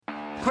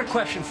Quick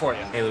question for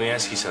you. Hey, let me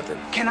ask you something.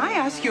 Can I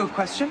ask you a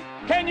question?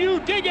 Can you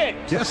dig it?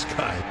 Yes,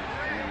 guy.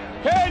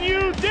 Can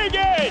you dig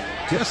it?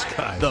 Yes,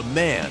 guy. The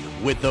man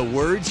with the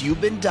words you've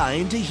been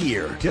dying to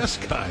hear. Yes,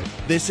 guy.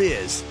 This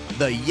is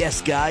the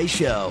Yes Guy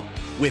Show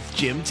with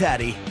Jim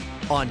Tatti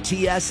on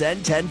TSN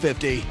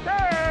 1050.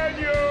 Can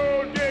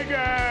you dig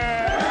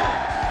it?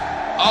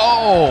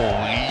 Oh,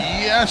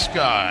 Yes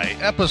Guy,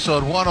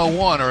 episode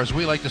 101, or as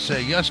we like to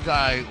say, Yes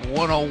Guy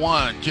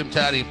 101. Jim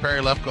Tatti and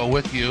Perry Lefko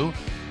with you.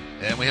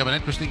 And we have an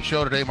interesting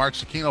show today. Mark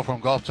Zecchino from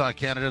Golf Talk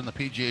Canada and the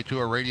PGA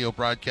Tour radio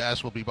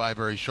broadcast will be by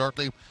very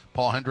shortly.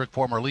 Paul Hendrick,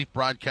 former Leaf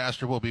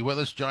broadcaster, will be with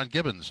us. John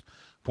Gibbons,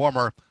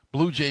 former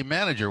Blue Jay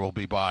manager, will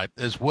be by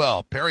as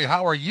well. Perry,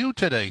 how are you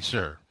today,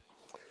 sir?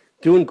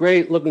 Doing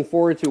great. Looking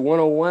forward to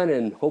 101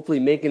 and hopefully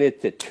making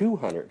it to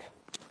 200.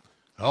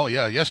 Oh,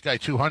 yeah. Yes Guy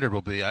 200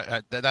 will be.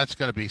 That's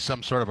going to be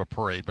some sort of a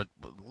parade, but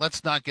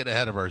let's not get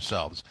ahead of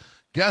ourselves.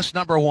 Guest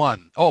number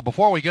one. Oh,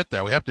 before we get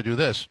there, we have to do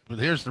this.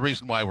 Here's the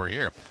reason why we're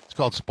here. It's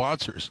called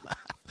sponsors.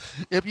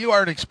 If you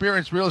are an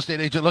experienced real estate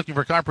agent looking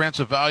for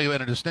comprehensive value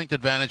and a distinct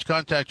advantage,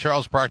 contact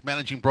Charles Park,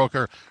 managing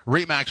broker,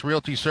 RE/MAX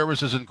Realty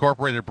Services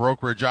Incorporated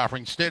brokerage,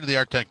 offering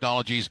state-of-the-art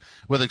technologies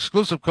with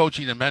exclusive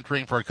coaching and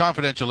mentoring. For a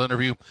confidential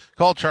interview,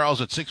 call Charles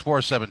at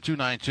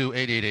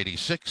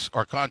 647-292-8886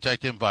 or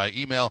contact him via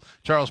email,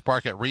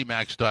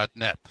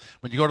 charlespark@remax.net.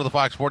 When you go to the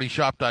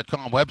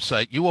fox40shop.com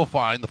website, you will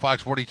find the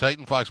Fox 40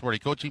 Titan, Fox 40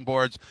 coaching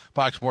boards,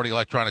 Fox 40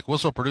 electronic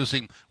whistle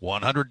producing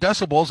 100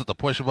 decibels at the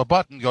push of a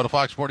button. Go to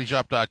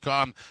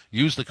fox40shop.com.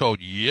 Use the code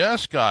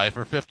YESGUY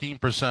for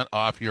 15%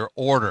 off your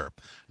order.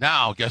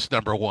 Now, guest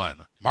number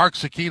one, Mark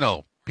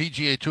Zecchino,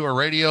 PGA Tour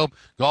Radio,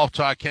 Golf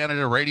Talk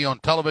Canada, radio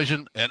and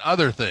television, and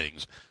other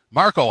things.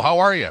 Marco, how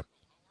are you?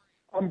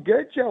 I'm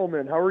good,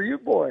 gentlemen. How are you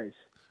boys?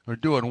 We're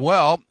doing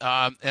well,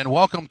 and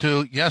welcome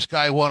to Yes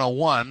Guy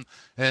 101.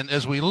 And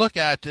as we look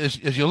at,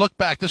 as you look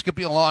back, this could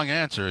be a long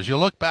answer. As you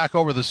look back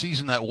over the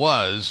season that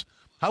was,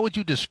 how would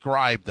you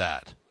describe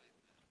that?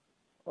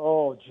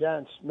 Oh,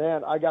 gents,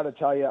 man, I got to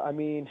tell you, I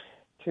mean,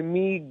 to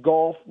me,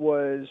 golf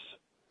was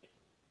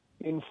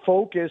in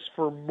focus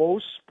for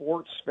most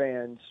sports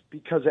fans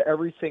because of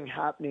everything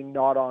happening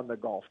not on the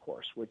golf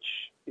course, which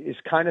is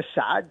kind of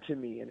sad to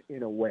me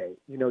in a way.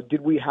 You know,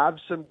 did we have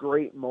some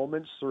great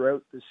moments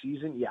throughout the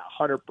season? Yeah,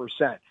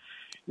 100%.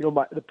 You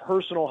know, the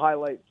personal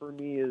highlight for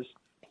me is,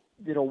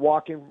 you know,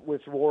 walking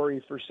with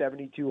Rory for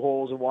 72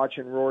 holes and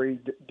watching Rory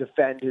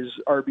defend his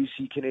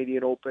RBC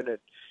Canadian Open at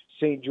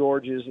St.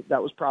 George's.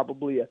 That was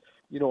probably a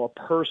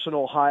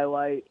personal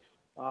highlight.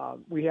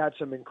 We had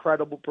some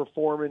incredible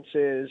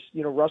performances.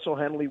 You know, Russell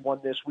Henley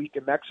won this week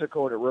in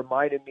Mexico, and it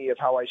reminded me of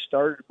how I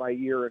started my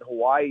year in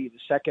Hawaii, the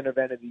second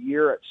event of the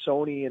year at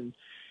Sony, and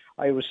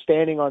I was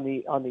standing on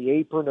the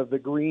apron of the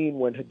green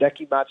when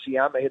Hideki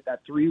Matsuyama hit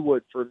that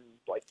 3-wood from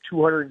like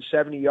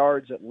 270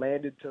 yards. It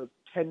landed to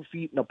 10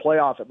 feet in a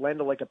playoff. It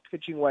landed like a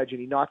pitching wedge,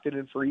 and he knocked it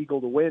in for eagle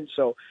to win.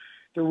 So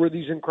there were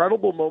these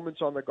incredible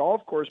moments on the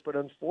golf course, but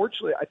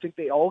unfortunately, I think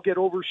they all get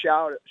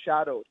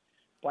overshadowed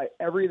by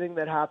everything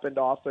that happened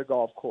off the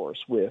golf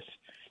course with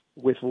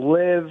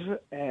LIV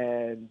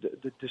and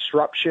the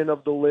disruption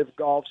of the LIV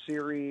Golf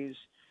Series,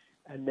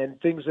 and then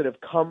things that have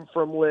come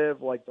from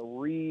LIV, like the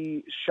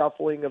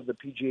reshuffling of the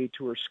PGA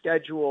Tour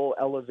schedule,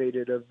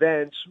 elevated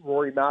events,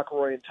 Rory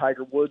McIlroy and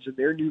Tiger Woods and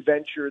their new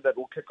venture that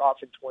will kick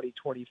off in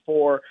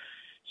 2024.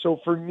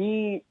 So for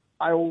me,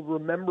 I will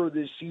remember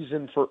this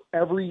season for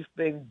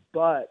everything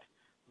but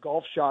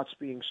golf shots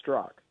being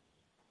struck.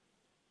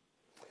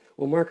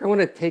 Well, Mark, I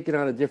want to take it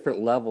on a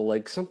different level.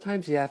 Like,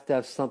 sometimes you have to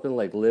have something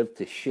like LIV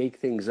to shake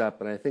things up.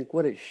 And I think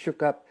what it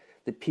shook up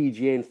the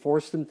PGA and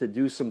forced them to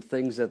do some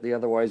things that they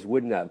otherwise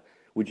wouldn't have.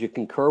 Would you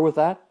concur with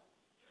that?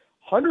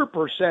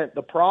 100%.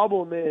 The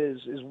problem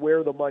is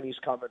where the money's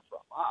coming from.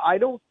 I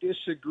don't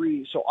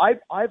disagree. So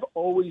I've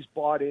always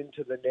bought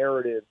into the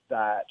narrative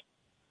that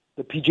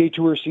the PGA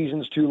Tour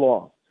season's too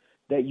long,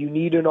 that you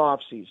need an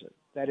off season,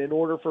 that in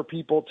order for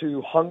people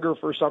to hunger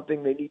for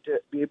something, they need to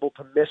be able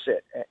to miss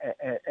it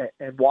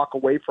and walk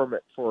away from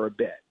it for a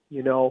bit.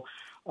 You know,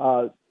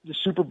 the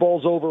Super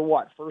Bowl's over,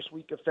 first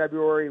week of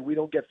February. We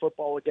don't get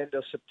football again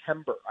till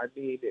September. I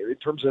mean, in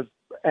terms of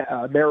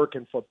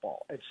American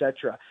football, et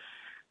cetera.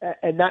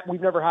 And that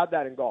we've never had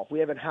that in golf. We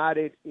haven't had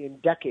it in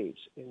decades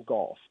in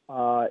golf.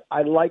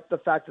 I like the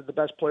fact that the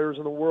best players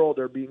in the world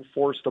are being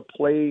forced to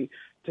play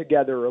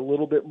together a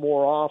little bit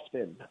more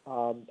often.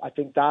 I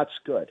think that's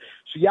good.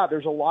 So yeah,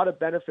 there's a lot of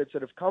benefits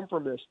that have come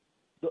from this.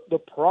 The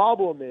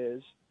problem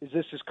is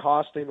this is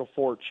costing a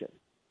fortune.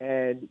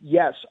 And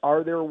yes,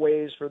 are there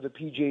ways for the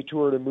PGA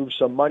Tour to move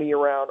some money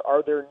around?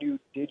 Are there new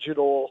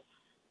digital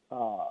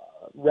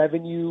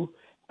revenue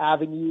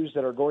avenues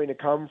that are going to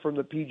come from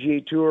the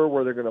PGA Tour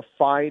where they're going to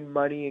find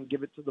money and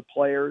give it to the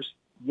players?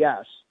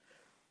 Yes.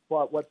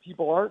 But what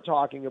people aren't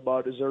talking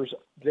about is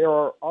there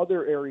are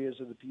other areas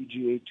of the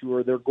PGA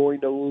Tour they're going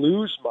to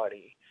lose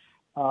money.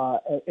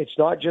 It's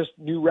not just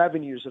new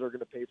revenues that are going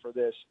to pay for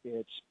this.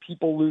 It's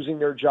people losing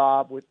their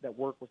job that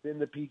work within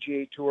the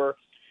PGA Tour.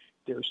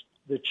 There's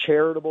the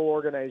charitable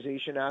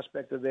organization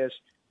aspect of this.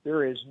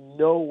 There is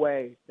no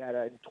way that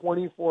in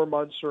 24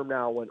 months from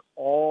now, when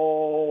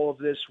all of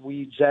this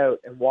weeds out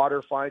and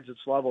water finds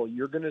its level,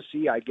 you're going to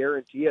see, I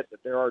guarantee it,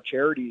 that there are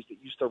charities that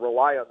used to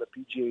rely on the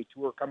PGA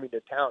Tour coming to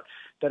town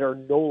that are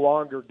no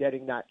longer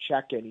getting that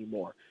check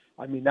anymore.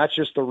 I mean, that's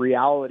just the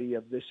reality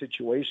of this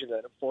situation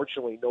that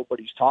unfortunately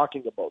nobody's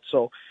talking about.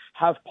 So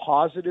have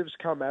positives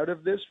come out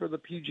of this for the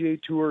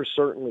PGA Tour?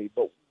 Certainly,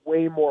 but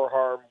way more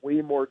harm,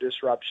 way more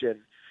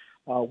disruption.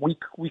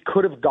 We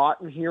could have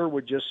gotten here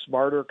with just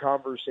smarter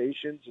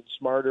conversations and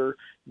smarter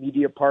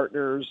media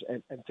partners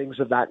and things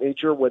of that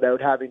nature without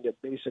having to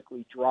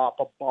basically drop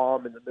a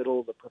bomb in the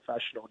middle of the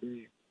professional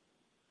game.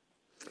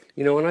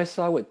 You know, when I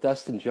saw what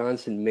Dustin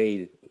Johnson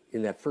made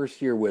in that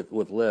first year with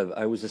LIV,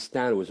 I was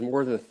astounded. It was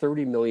more than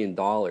 $30 million.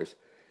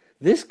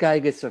 This guy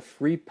gets a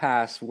free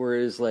pass,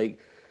 whereas, like,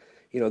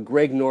 you know,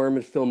 Greg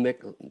Norman, Phil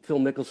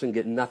Mickelson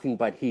get nothing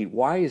but heat.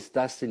 Why is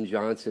Dustin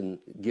Johnson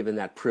given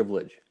that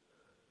privilege?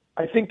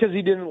 I think because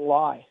he didn't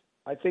lie.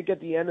 I think at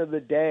the end of the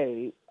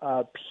day,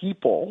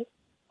 people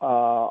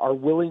are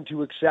willing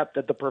to accept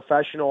that the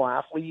professional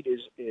athlete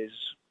is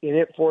in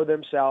it for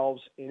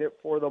themselves, in it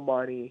for the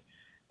money,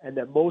 and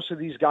that most of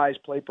these guys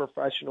play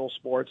professional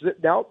sports.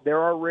 Now, there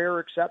are rare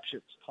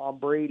exceptions. Tom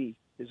Brady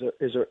is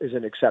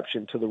an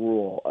exception to the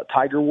rule.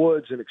 Tiger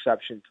Woods, an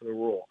exception to the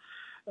rule.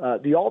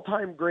 The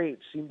all-time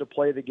greats seem to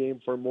play the game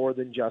for more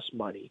than just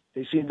money.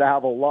 They seem to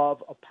have a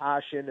love, a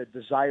passion, a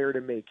desire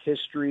to make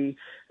history,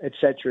 et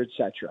cetera, et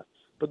cetera.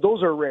 But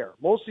those are rare.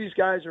 Most of these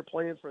guys are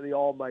playing for the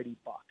almighty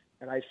buck.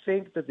 And I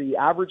think that the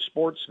average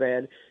sports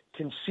fan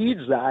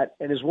concedes that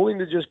and is willing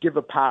to just give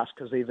a pass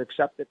because they've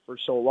accepted it for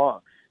so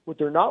long. What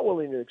they're not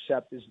willing to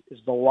accept is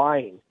the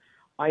lying.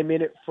 I'm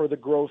in it for the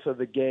growth of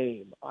the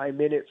game.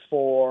 I'm in it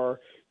for,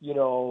 you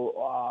know,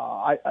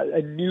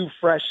 a new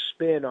fresh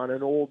spin on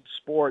an old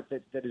sport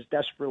that is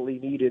desperately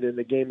needed in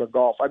the game of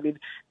golf. I mean,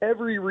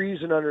 every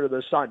reason under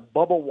the sun.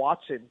 Bubba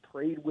Watson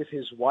prayed with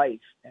his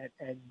wife,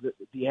 and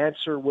the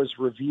answer was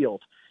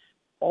revealed.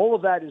 All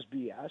of that is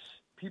BS.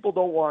 People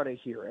don't want to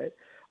hear it.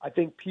 I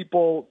think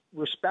people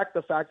respect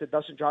the fact that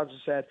Dustin Johnson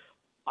said,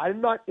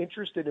 I'm not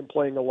interested in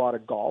playing a lot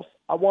of golf.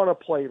 I want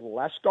to play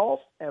less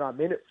golf, and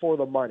I'm in it for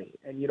the money.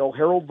 And, you know,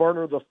 Harold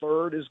Varner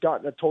III has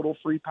gotten a total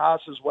free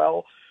pass as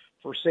well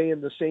for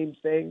saying the same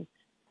thing.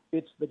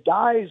 It's the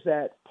guys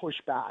that push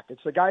back.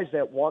 It's the guys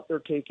that want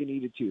their cake and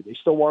eat it too. They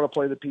still want to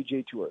play the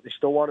PGA Tour. They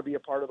still want to be a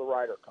part of the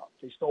Ryder Cup.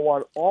 They still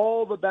want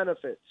all the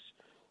benefits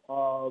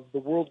of the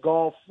World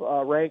Golf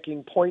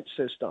ranking point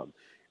system,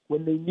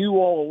 when they knew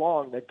all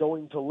along that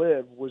going to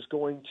LIV was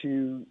going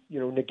to, you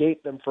know,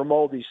 negate them from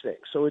all these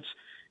things. So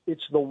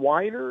it's the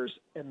whiners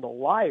and the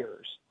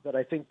liars that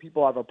I think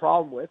people have a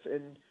problem with.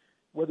 And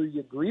whether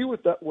you agree with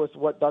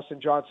what Dustin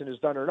Johnson has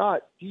done or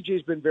not,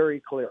 DJ's been very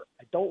clear.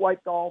 I don't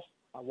like golf.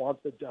 I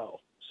want the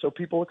dough. So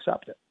people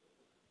accept it.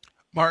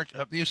 Mark,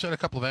 you said a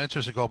couple of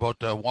answers ago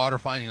about water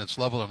finding its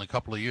level in a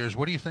couple of years.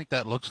 What do you think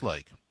that looks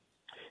like?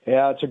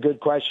 Yeah, it's a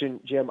good question,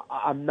 Jim.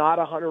 I'm not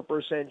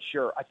 100%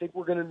 sure. I think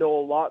we're going to know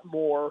a lot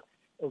more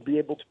or be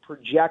able to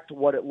project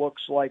what it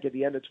looks like at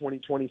the end of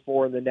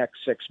 2024 in the next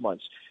 6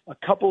 months. A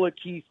couple of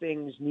key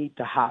things need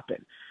to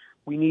happen.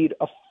 We need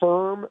a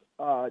firm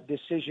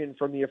decision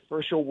from the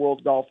official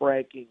World Golf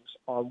Rankings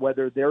on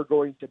whether they're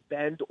going to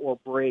bend or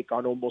break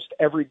on almost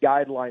every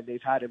guideline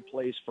they've had in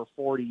place for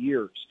 40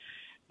 years.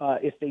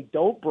 If they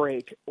don't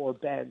break or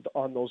bend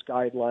on those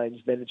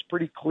guidelines, then it's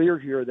pretty clear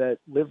here that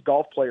LIV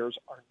golf players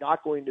are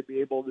not going to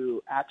be able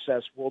to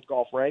access World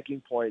Golf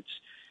Ranking points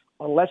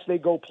unless they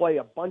go play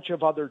a bunch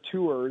of other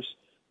tours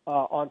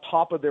on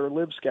top of their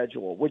LIV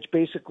schedule, which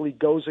basically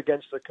goes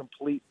against the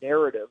complete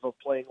narrative of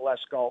playing less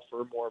golf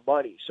for more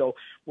money. So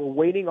we're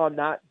waiting on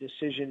that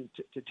decision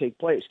to take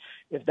place.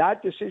 If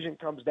that decision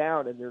comes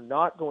down and they're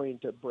not going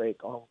to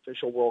break on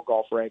official World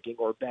Golf Ranking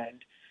or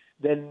bend,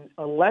 then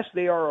unless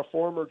they are a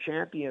former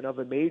champion of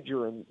a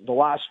major in the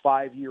last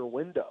 5-year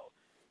window,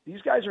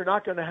 these guys are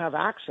not going to have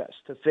access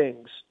to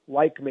things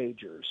like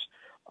majors.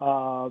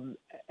 And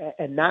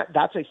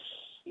that's a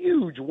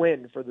huge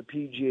win for the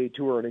PGA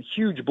Tour and a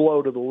huge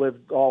blow to the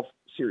LIV Golf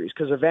Series,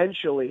 because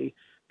eventually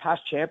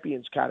past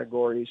champions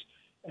categories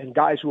and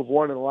guys who have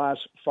won in the last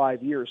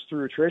 5 years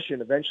through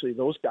attrition, eventually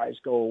those guys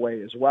go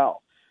away as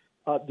well.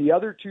 The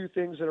other two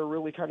things that are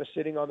really kind of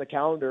sitting on the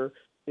calendar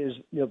is,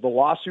 you know, the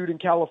lawsuit in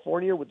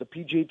California with the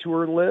PGA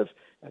Tour and LIV,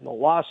 and the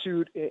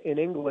lawsuit in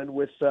England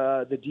with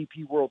the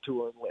DP World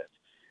Tour and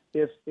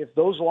LIV. If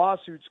those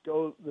lawsuits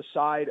go the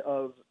side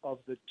of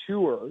the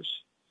tours,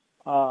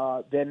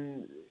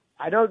 then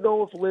I don't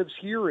know if LIV's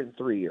here in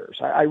 3 years.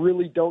 I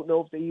really don't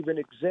know if they even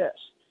exist.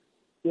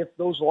 If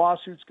those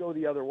lawsuits go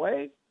the other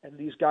way and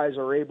these guys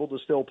are able to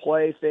still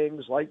play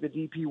things like the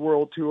DP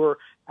World Tour,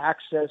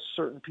 access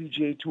certain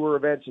PGA Tour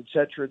events, et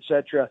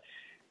cetera,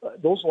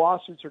 those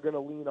lawsuits are going to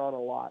lean on a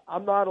lot.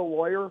 I'm not a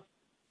lawyer.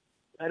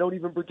 I don't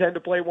even pretend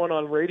to play one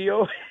on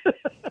radio.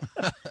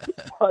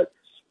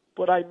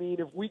 But I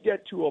mean, if we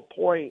get to a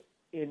point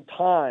in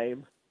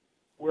time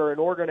where an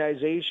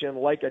organization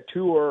like a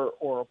tour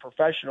or a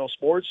professional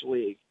sports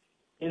league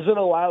isn't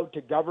allowed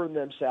to govern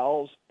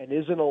themselves and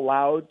isn't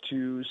allowed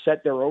to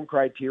set their own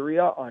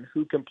criteria on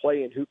who can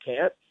play and who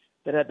can't,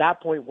 then at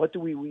that point, what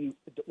do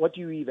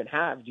you even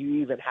have? Do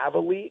you even have a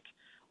league?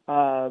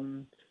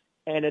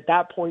 And at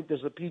that point,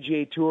 does the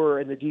PGA Tour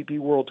and the DP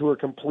World Tour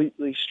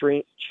completely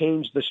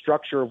change the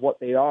structure of what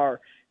they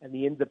are, and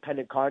the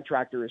independent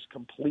contractor is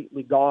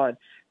completely gone,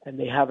 and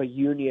they have a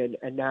union,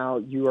 and now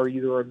you are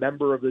either a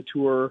member of the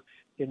tour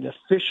in the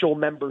official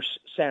member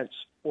sense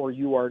or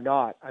you are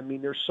not. I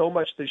mean, there's so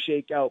much to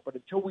shake out, but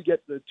until we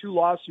get the 2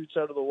 lawsuits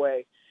out of the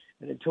way,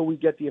 and until we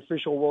get the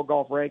official World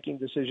Golf Ranking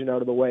decision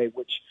out of the way,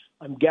 which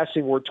I'm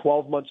guessing we're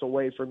 12 months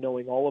away from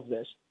knowing all of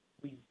this,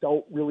 we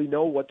don't really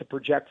know what to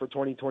project for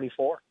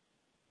 2024.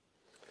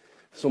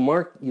 So,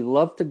 Mark, you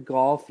love to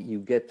golf. You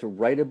get to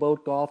write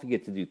about golf. You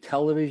get to do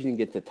television. You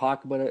get to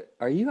talk about it.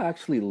 Are you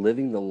actually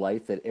living the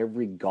life that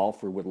every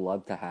golfer would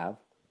love to have?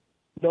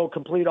 No,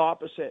 complete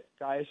opposite,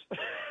 guys.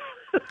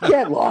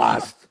 Get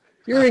lost.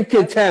 You're in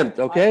contempt,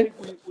 okay?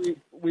 I think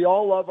we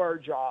all love our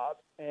job,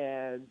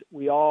 and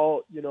we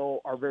all,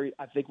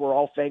 I think we're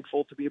all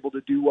thankful to be able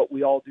to do what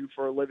we all do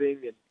for a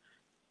living.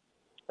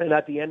 And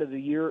at the end of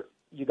the year,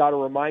 you got to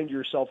remind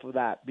yourself of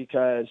that,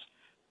 because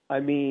I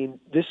mean,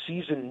 this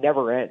season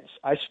never ends.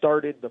 I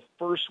started the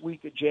first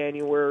week of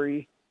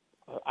January.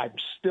 I'm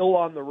still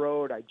on the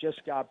road. I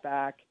just got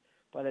back.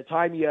 By the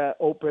time you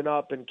open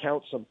up and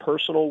count some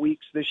personal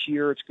weeks this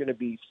year, it's going to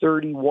be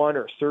 31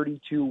 or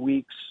 32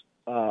 weeks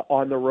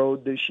on the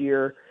road this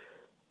year.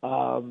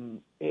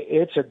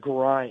 It's a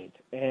grind.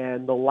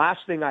 And the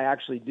last thing I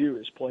actually do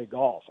is play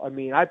golf. I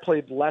mean, I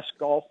played less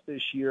golf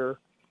this year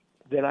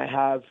than I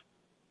have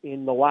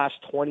in the last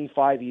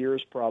 25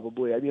 years,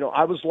 probably.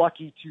 I was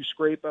lucky to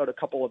scrape out a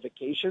couple of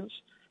vacations,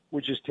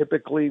 which is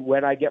typically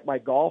when I get my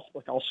golf.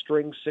 Like, I'll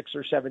string 6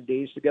 or 7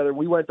 days together.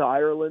 We went to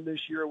Ireland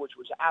this year, which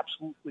was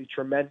absolutely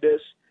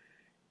tremendous.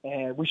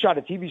 And we shot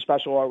a TV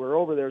special while we were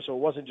over there, so it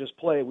wasn't just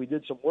play. We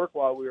did some work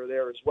while we were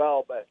there as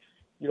well. But,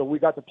 we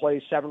got to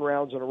play 7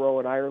 rounds in a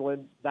row in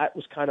Ireland. That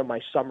was kind of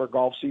my summer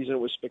golf season. It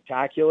was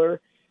spectacular.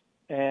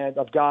 And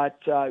I've got,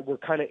 we're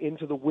kind of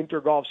into the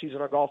winter golf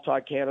season on Golf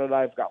Talk Canada.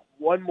 I've got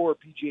one more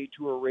PGA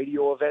Tour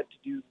radio event to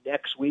do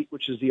next week,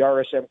 which is the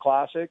RSM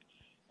Classic.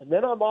 And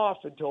then I'm off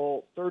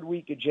until third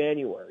week of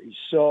January.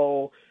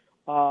 So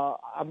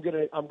I'm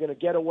gonna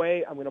get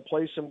away. I'm gonna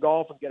play some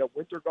golf and get a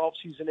winter golf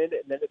season in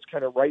it, and then it's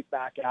kind of right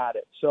back at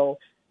it. So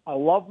I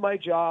love my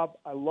job.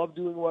 I love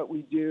doing what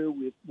we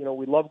do.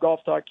 We love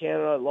Golf Talk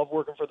Canada. I love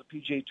working for the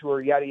PGA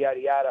Tour, yada,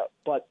 yada, yada.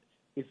 But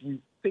if you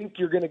think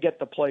you're going to get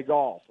to play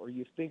golf, or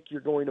you think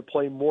you're going to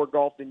play more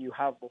golf than you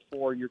have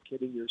before, you're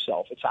kidding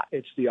yourself.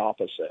 It's the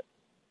opposite.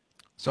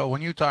 So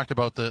when you talked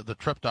about the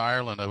trip to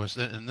Ireland,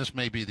 and this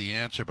may be the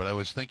answer, but I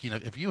was thinking,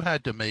 if you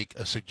had to make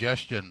a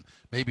suggestion,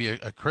 maybe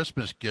a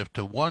Christmas gift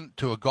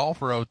to a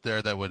golfer out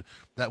there that would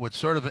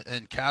sort of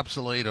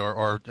encapsulate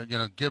or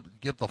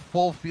give the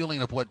full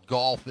feeling of what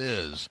golf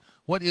is,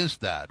 what is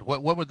that?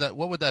 What would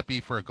that be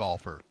for a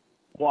golfer?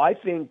 Well, I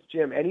think,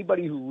 Jim,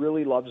 anybody who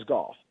really loves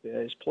golf,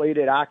 has played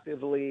it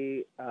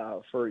actively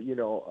for,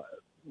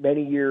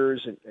 many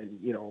years,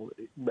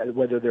 and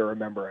whether they're a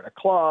member at a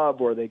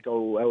club or they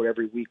go out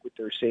every week with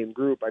their same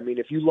group. I mean,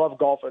 if you love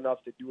golf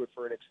enough to do it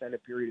for an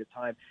extended period of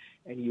time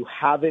and you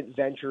haven't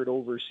ventured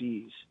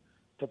overseas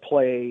to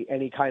play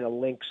any kind of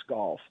links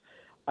golf,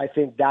 I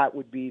think that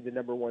would be the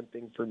number one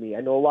thing for me.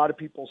 I know a lot of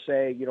people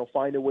say,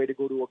 find a way to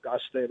go to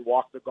Augusta and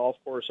walk the golf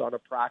course on a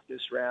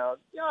practice round.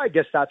 Yeah, I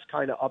guess that's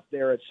kind of up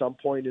there at some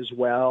point as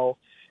well.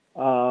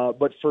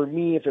 But for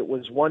me, if it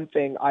was one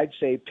thing, I'd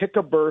say pick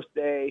a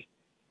birthday,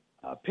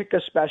 pick a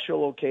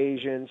special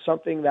occasion,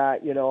 something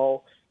that,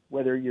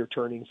 whether you're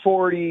turning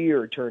 40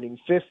 or turning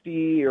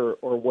 50 or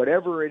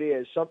whatever it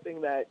is,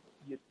 something that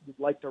you'd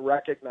like to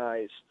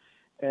recognize.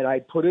 And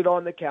I'd put it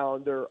on the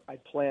calendar.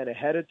 I'd plan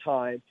ahead of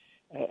time.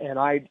 And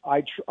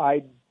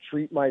I'd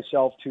treat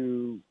myself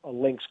to a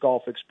links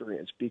golf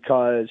experience,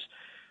 because,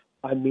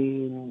 I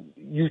mean,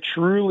 you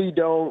truly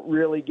don't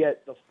really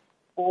get the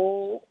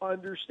full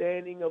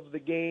understanding of the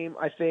game,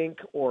 I think,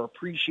 or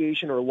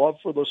appreciation or love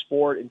for the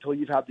sport until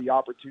you've had the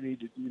opportunity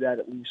to do that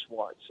at least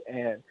once.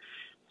 And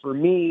for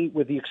me,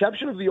 with the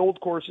exception of the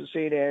old course at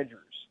St. Andrews,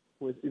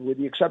 with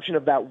the exception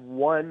of that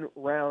one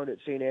round at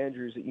St.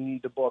 Andrews that you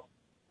need to book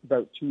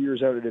about 2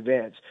 years out in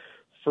advance,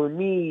 for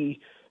me,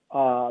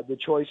 the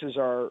choices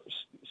are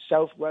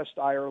Southwest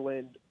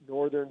Ireland,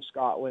 Northern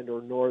Scotland,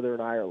 or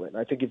Northern Ireland.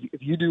 I think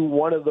if you do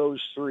one of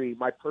those three,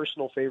 my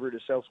personal favorite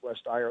is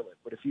Southwest Ireland.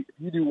 But if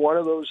you do one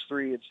of those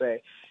three and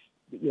say,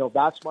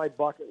 that's my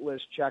bucket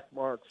list check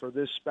mark for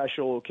this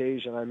special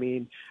occasion, I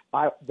mean,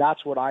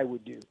 that's what I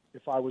would do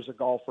if I was a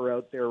golfer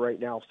out there right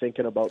now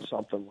thinking about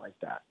something like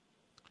that.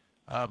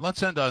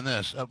 Let's end on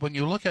this. When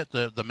you look at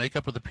the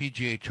makeup of the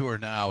PGA Tour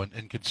now,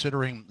 and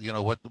considering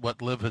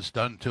what LIV has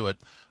done to it,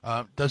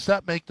 does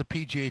that make the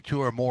PGA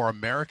Tour more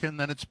American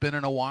than it's been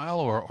in a while,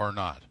 or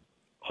not?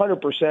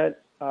 100%.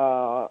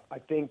 I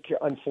think,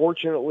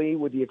 unfortunately,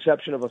 with the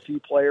exception of a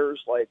few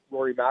players like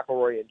Rory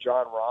McIlroy and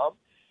Jon Rahm,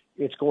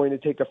 It's going to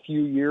take a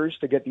few years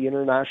to get the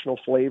international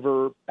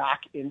flavor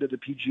back into the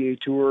PGA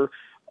Tour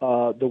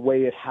the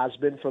way it has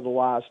been for the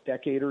last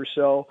decade or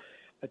so.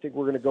 I think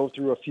we're going to go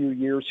through a few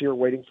years here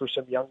waiting for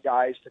some young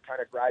guys to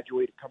kind of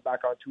graduate and come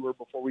back on tour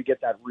before we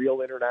get that real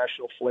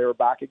international flair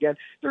back again.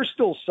 There's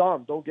still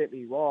some, don't get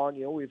me wrong.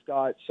 You know, we've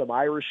got some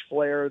Irish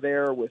flair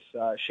there with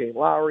Shane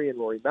Lowry and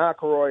Rory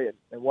McIlroy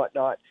and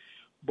whatnot.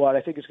 But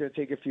I think it's going to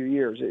take a few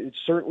years. It's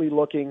certainly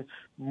looking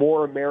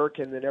more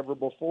American than ever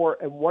before.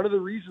 And one of the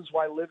reasons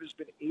why LIV has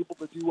been able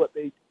to do what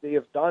they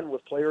have done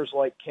with players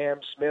like Cam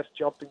Smith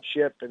jumping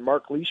ship and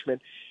Mark Leishman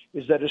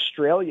is that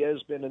Australia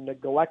has been a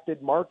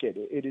neglected market.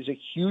 It is a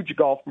huge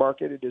golf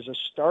market. It is a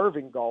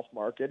starving golf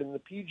market. And the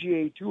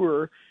PGA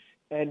Tour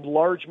and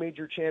large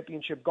major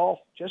championship golf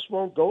just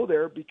won't go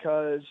there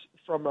because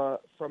from a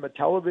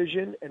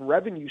television and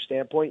revenue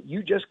standpoint,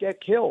 you just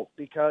get killed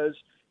because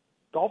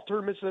golf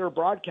tournaments that are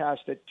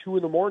broadcast at 2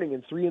 in the morning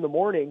and 3 in the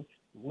morning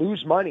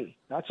lose money.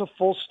 That's a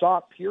full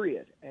stop,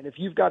 period. And if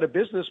you've got a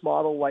business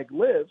model like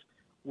LIV,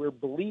 where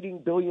bleeding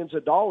billions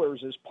of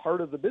dollars is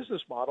part of the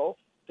business model,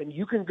 then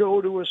you can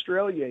go to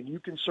Australia and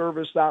you can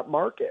service that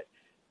market.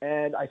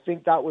 And I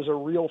think that was a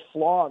real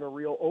flaw and a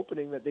real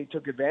opening that they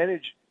took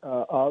advantage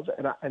of.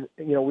 And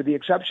you know, with the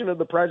exception of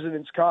the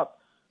President's Cup,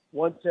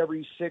 once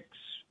every 6,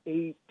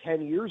 8,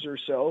 10 years or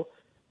so,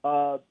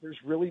 there's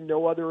really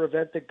no other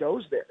event that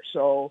goes there.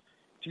 So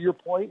to your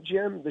point,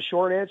 Jim, the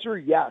short answer,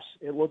 yes,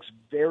 it looks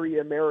very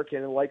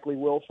American and likely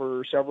will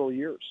for several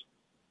years.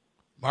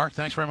 Mark,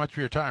 thanks very much for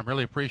your time.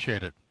 Really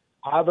appreciate it.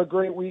 Have a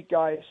great week,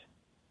 guys.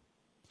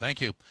 Thank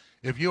you.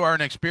 If you are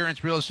an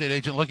experienced real estate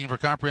agent looking for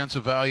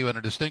comprehensive value and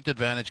a distinct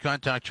advantage,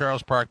 contact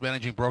Charles Park,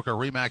 Managing Broker,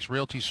 RE/MAX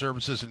Realty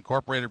Services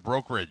Incorporated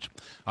Brokerage,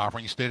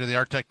 offering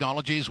state-of-the-art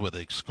technologies with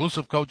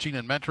exclusive coaching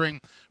and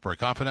mentoring. For a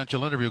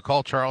confidential interview,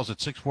 call Charles at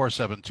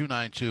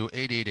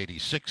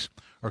 647-292-8886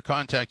 or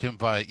contact him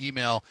via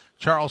email,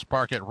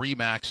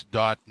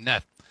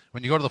 charlespark@remax.net.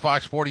 When you go to the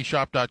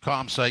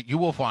Fox40shop.com site, you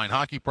will find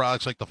hockey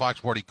products like the Fox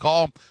 40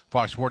 Call,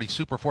 Fox 40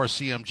 Superforce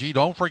CMG.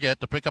 Don't forget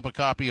to pick up a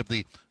copy of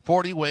the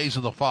 40 Ways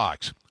of the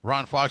Fox,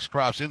 Ron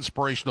Foxcroft's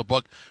inspirational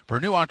book for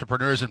new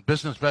entrepreneurs and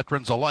business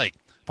veterans alike.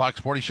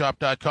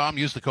 Fox40shop.com.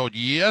 Use the code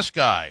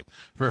YesGuy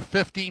for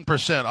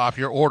 15% off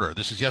your order.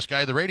 This is Yes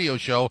Guy, the radio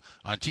show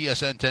on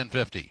TSN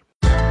 1050.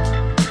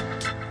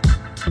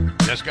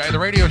 Yes Guy, the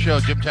radio show.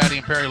 Jim, Tatti,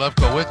 and Perry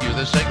Lefko with you.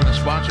 This segment is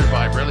sponsored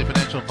by Braley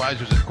Financial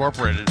Advisors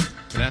Incorporated.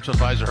 Financial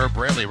advisor Herb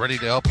Braley, ready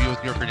to help you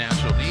with your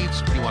financial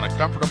needs. If you want a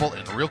comfortable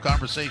and real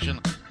conversation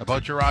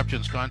about your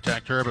options,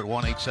 contact Herb at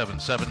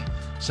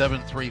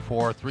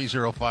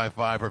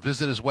 1-877-734-3055 or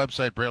visit his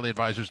website,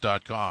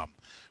 BraleyAdvisors.com.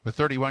 With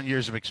 31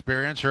 years of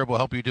experience, Herb will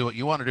help you do what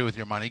you want to do with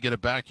your money, get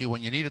it back to you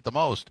when you need it the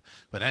most.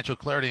 Financial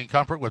clarity and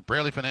comfort with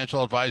Braley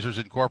Financial Advisors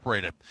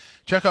Incorporated.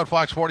 Check out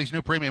Fox 40's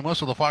new premium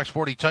whistle, the Fox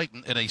 40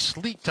 Titan, in a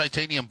sleek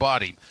titanium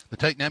body. The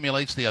Titan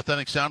emulates the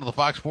authentic sound of the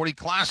Fox 40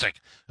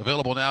 Classic.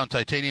 Available now in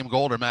titanium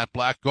gold or matte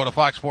black. Go to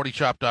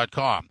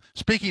fox40shop.com.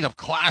 Speaking of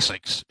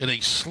classics in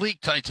a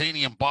sleek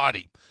titanium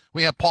body,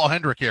 we have Paul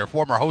Hendrick here,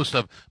 former host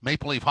of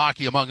Maple Leaf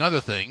Hockey, among other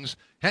things.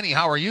 Henny,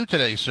 how are you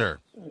today, sir?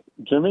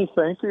 Jimmy,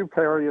 thank you.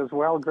 Perry as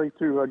well. Great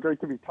to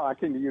be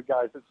talking to you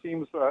guys. It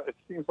seems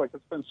like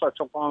it's been such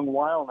a long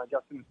while, and I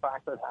guess in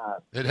fact it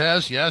has. It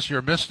has, yes.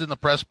 You're missed in the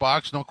press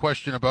box, no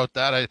question about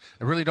that. I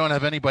really don't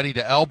have anybody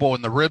to elbow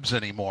in the ribs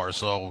anymore,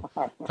 so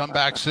come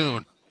back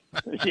soon.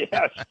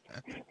 Yes,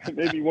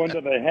 maybe one to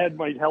the head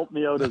might help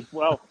me out as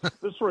well.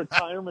 This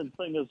retirement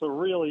thing is a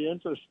really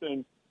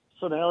interesting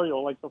scenario.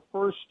 Like the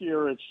first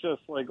year, it's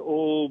just like,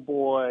 oh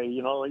boy,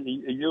 you know,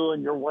 you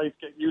and your wife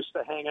get used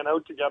to hanging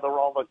out together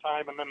all the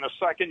time, and then the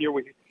second year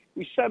we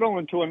settle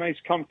into a nice,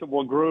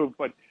 comfortable groove.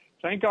 But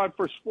thank God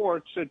for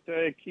sports;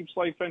 it keeps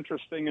life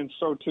interesting, and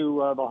so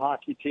too the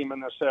hockey team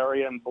in this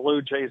area and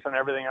Blue Jays and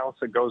everything else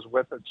that goes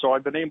with it. So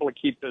I've been able to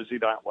keep busy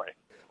that way.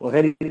 Well,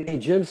 Henry,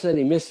 Jim said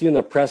he missed you in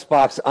the press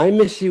box. I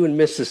miss you in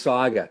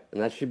Mississauga, and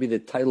that should be the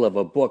title of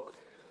a book.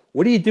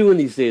 What are you doing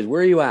these days?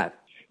 Where are you at?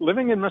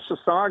 Living in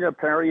Mississauga,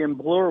 Perry, in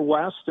Bloor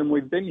West, and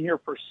we've been here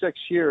for 6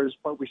 years,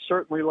 but we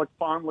certainly look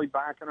fondly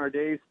back in our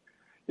days,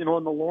 you know,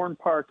 in the Lorne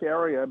Park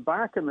area.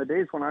 Back in the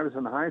days when I was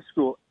in high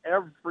school,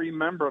 every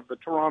member of the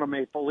Toronto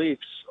Maple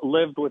Leafs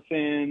lived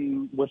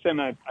within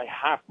a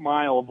half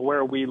mile of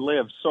where we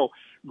lived. So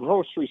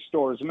grocery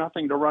stores,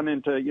 nothing to run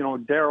into, you know,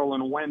 Daryl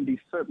and Wendy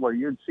Sittler.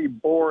 You'd see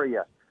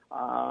Boria.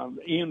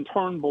 Ian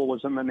Turnbull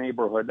was in the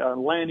neighborhood.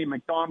 Lanny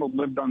McDonald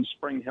lived on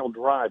Spring Hill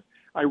Drive.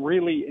 I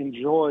really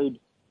enjoyed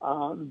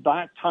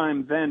that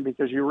time then,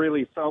 because you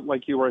really felt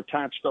like you were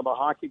attached to the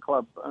hockey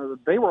club.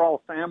 They were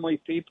all family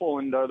people,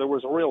 and there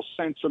was a real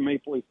sense of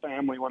Maple Leaf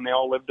family when they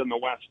all lived in the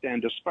West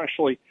End,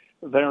 especially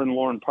there in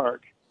Lorne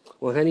Park.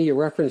 Well, Henny, you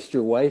referenced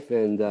your wife,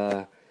 and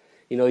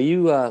you know,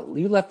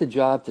 you left the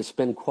job to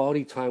spend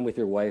quality time with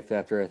your wife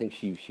after I think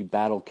she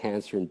battled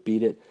cancer and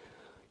beat it.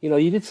 You know,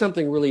 you did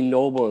something really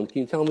noble, and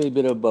can you tell me a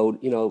bit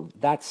about, you know,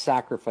 that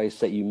sacrifice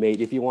that you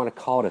made, if you want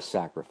to call it a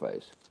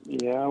sacrifice?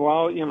 Yeah,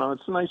 well, you know,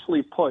 it's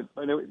nicely put,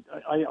 but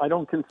I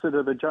don't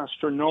consider the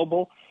gesture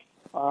noble.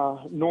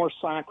 nor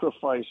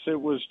sacrifice.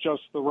 It was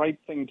just the right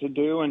thing to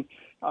do. And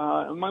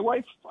my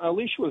wife,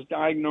 Alicia, was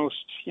diagnosed,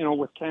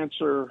 with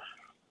cancer.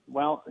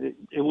 Well,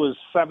 it was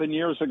 7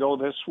 years ago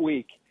this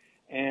week.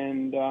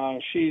 And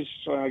she's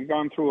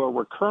gone through a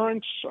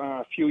recurrence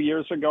a few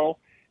years ago.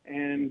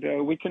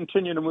 And we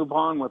continue to move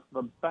on with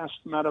the best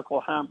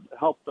medical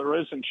help there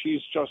is. And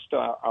she's just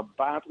a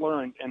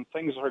battler, and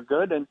things are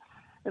good. And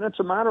it's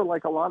a matter,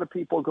 like a lot of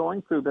people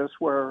going through this,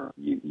 where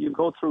you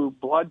go through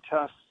blood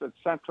tests, et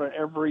cetera,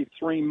 every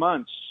 3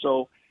 months.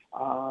 So,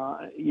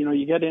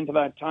 you get into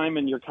that time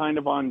and you're kind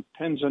of on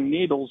pins and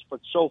needles, but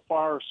so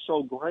far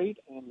so great.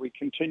 And we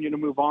continue to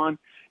move on.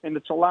 And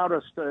it's allowed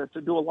us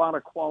to do a lot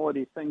of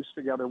quality things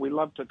together. We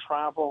love to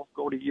travel,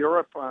 go to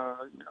Europe.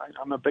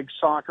 I'm a big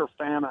soccer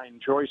fan. I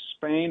enjoy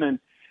Spain. And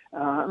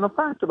the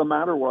fact of the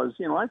matter was,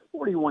 I've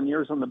 41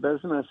 years in the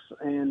business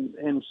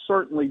and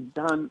certainly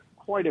done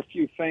quite a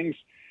few things.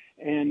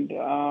 And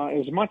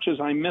as much as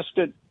I missed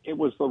it, it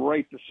was the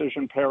right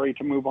decision, Perry,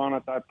 to move on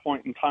at that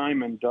point in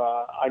time. And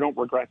I don't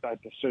regret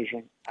that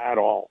decision at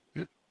all.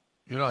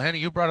 Henny,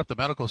 you brought up the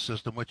medical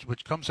system,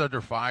 which comes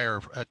under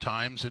fire at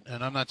times.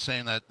 And I'm not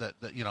saying that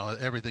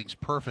everything's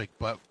perfect,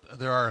 but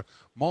there are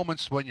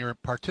moments when you're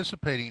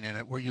participating in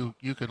it where you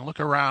can look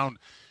around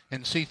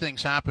and see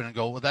things happen and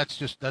go, well,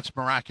 that's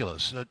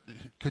miraculous.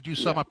 Could you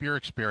sum up your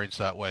experience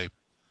that way?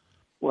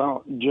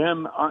 Well,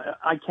 Jim,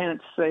 I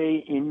can't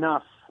say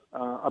enough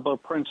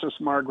about Princess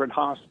Margaret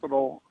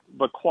Hospital,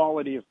 the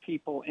quality of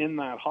people in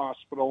that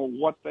hospital,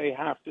 what they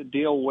have to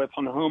deal with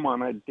on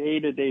a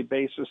day-to-day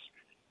basis,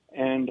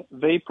 and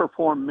they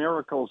perform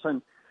miracles.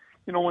 And,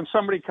 when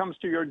somebody comes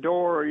to your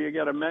door or you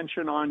get a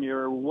mention on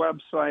your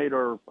website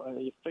or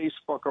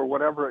Facebook or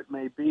whatever it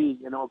may be,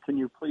 can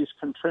you please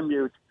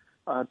contribute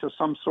to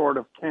some sort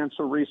of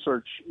cancer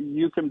research,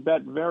 you can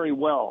bet very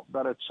well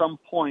that at some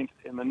point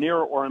in the near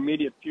or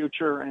immediate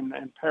future, and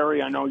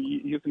Perry, I know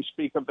you can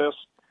speak of this,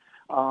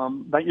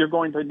 that you're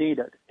going to need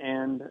it.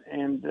 And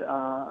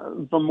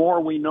the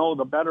more we know,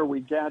 the better we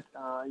get.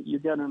 You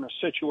get in a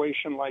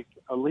situation like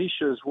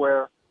Alicia's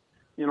where,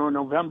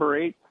 November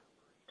 8th,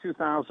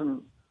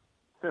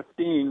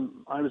 2015,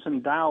 I was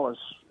in Dallas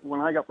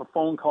when I got the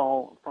phone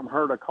call from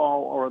her to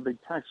call, or the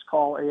text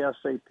call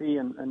ASAP,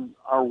 and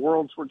our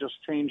worlds were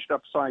just changed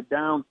upside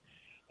down.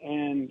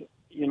 And,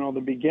 the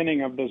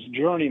beginning of this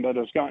journey that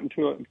has gotten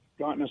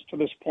us to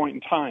this point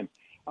in time.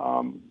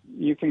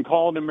 You can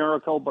call it a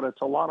miracle, but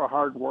it's a lot of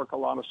hard work, a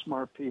lot of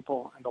smart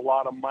people, and a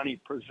lot of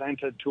money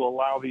presented to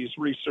allow these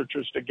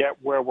researchers to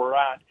get where we're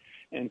at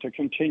and to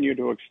continue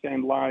to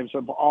extend lives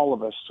of all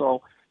of us.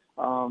 So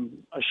a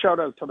shout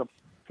out to the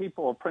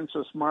people of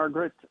Princess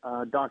Margaret,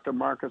 Dr.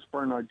 Marcus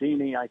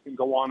Bernardini. I can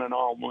go on and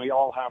on. We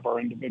all have our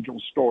individual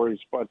stories,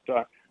 but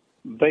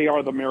they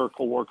are the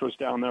miracle workers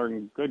down there,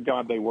 and good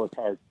God, they work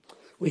hard.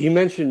 Well, you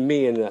mentioned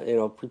me, and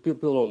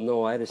people don't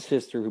know, I had a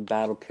sister who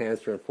battled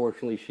cancer.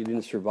 Unfortunately, she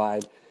didn't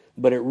survive,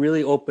 but it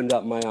really opened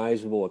up my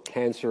eyes about what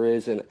cancer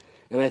is, and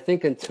I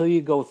think until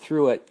you go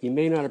through it, you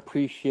may not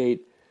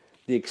appreciate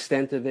the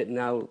extent of it.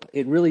 Now,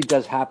 it really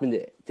does happen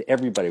to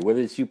everybody,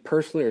 whether it's you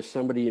personally or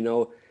somebody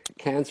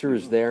cancer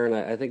is there, and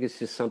I think it's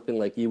just something,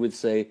 like you would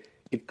say,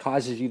 it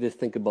causes you to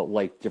think about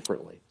life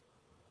differently.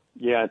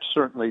 Yeah, it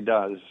certainly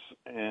does.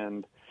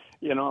 And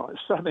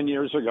 7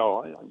 years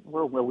ago,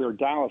 we were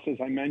Dallas, as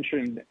I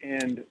mentioned,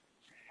 and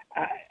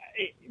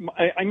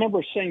I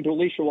remember saying to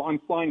Alicia, well, I'm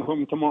flying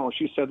home tomorrow.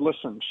 She said,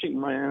 listen,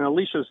 and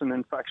Alicia's an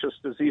infectious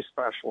disease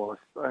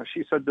specialist.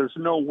 She said, there's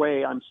no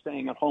way I'm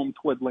staying at home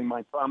twiddling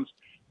my thumbs.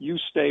 You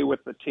stay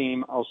with the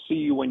team. I'll see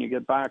you when you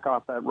get back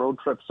off that road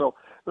trip. So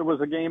there was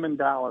a game in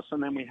Dallas,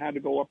 and then we had to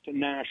go up to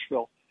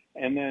Nashville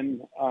and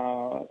then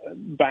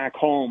back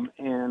home.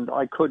 And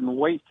I couldn't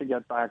wait to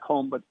get back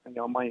home. But,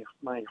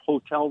 my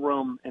hotel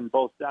room in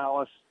both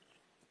Dallas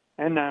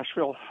and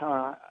Nashville,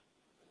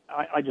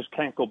 I just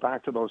can't go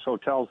back to those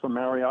hotels, the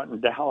Marriott in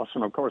Dallas,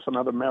 and of course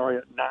another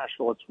Marriott in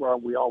Nashville. It's where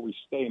we always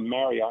stay in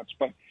Marriotts.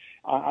 But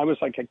I was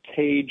like a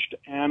caged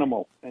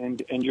animal,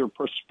 and your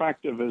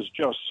perspective is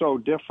just so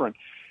different.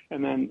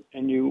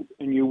 And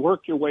you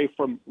work your way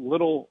from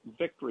little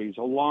victories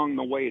along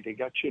the way to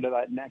get you to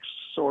that next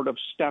sort of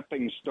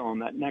stepping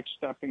stone,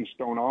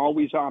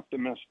 always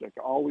optimistic,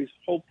 always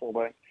hopeful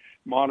that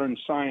modern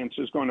science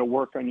is going to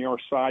work on your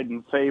side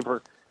in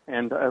favor.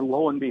 And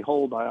lo and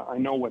behold, I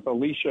know with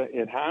Alicia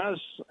it has,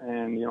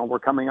 and we're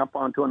coming up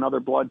onto another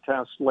blood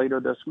test later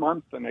this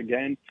month, and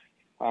again,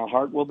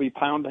 heart will be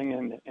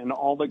pounding and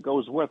all that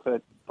goes with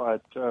it.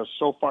 But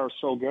so far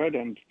so good,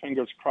 and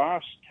fingers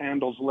crossed,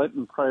 candles lit,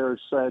 and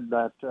prayers said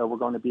that we're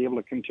going to be able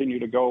to continue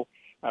to go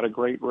at a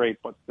great rate.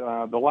 But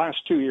the last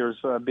 2 years,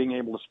 being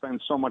able to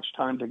spend so much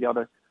time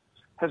together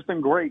has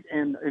been great.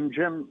 And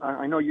Jim,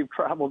 I know you've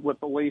traveled with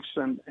the Leafs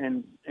and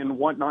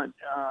whatnot.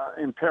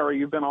 And Perry,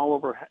 you've been all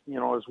over,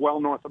 as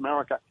well, North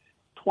America.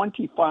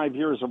 25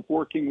 years of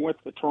working with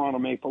the Toronto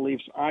Maple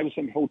Leafs. I was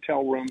in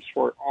hotel rooms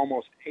for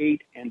almost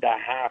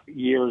 8.5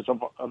 years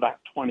of that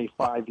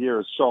 25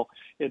 years. So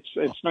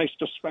it's nice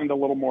to spend a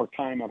little more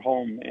time at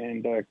home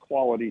and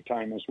quality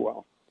time as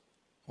well.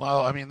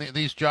 Well, I mean,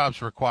 these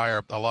jobs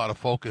require a lot of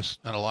focus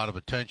and a lot of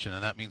attention,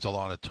 and that means a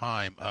lot of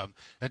time.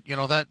 And you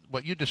know that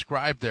what you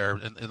described there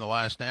in the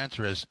last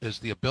answer is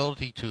the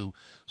ability to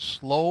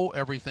slow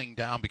everything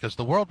down, because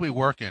the world we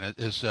work in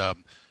is.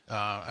 I'm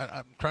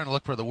trying to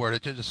look for the word.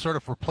 It just sort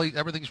of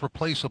everything's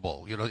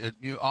replaceable. You know,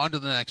 you on to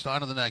the next,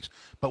 on to the next.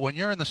 But when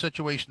you're in the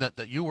situation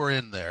that you were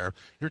in there,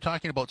 you're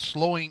talking about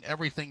slowing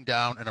everything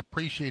down and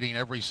appreciating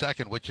every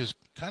second, which is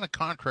kind of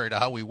contrary to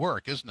how we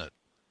work, isn't it?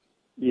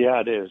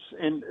 Yeah, it is.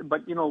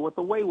 But you know, with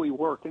the way we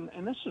work, and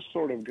this is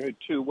sort of good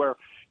too, where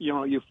you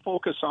know you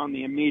focus on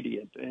the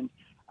immediate, and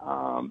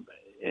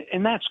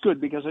that's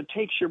good because it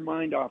takes your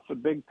mind off the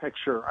big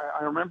picture.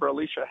 I remember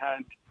Alicia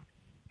had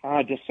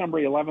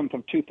December 11th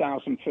of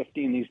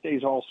 2015. These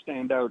days all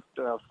stand out.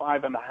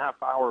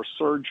 5.5-hour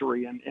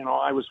surgery, and you know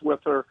I was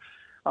with her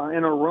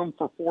in her room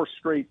for 4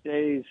 straight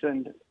days,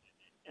 and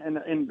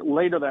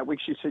later that week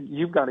she said,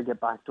 "You've got to get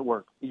back to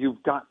work.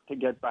 You've got to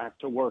get back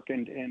to work."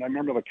 And I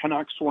remember the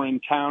Canucks were in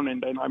town,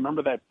 and I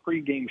remember that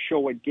pregame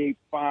show at Gate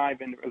 5,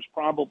 and it was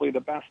probably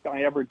the best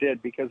I ever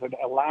did because it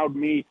allowed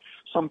me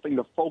something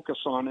to focus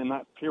on in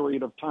that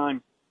period of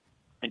time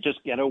and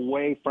just get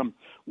away from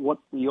what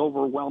the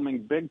overwhelming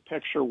big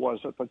picture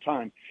was at the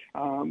time.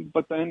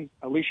 But then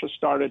Alicia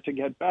started to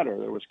get better.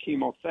 There was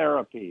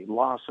chemotherapy,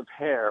 loss of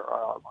hair,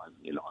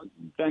 you know,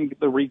 then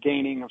the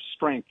regaining of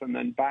strength, and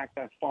then back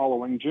that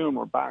following June,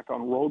 we're back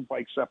on road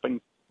bikes up in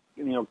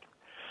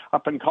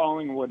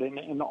Collingwood,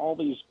 and all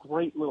these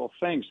great little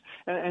things.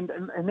 And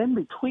in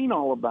between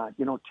all of that,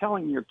 you know,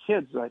 telling your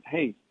kids that,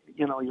 hey,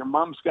 you know, your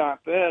mom's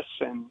got this,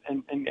 and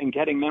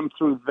getting them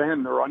through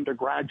then their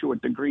undergraduate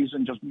degrees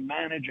and just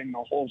managing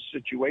the whole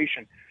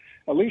situation.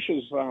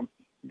 Alicia's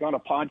got a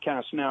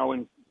podcast now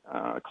in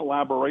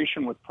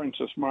collaboration with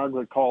Princess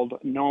Margaret called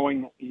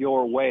Knowing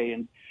Your Way,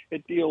 and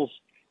it deals,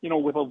 you know,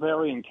 with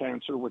ovarian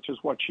cancer, which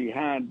is what she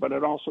had, but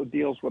it also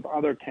deals with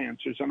other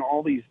cancers and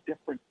all these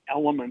different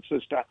elements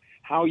as to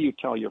how you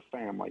tell your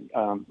family,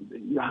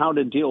 how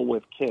to deal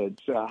with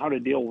kids, how to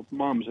deal with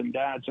moms and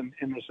dads in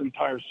this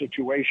entire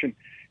situation.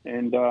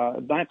 And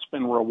that's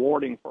been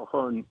rewarding for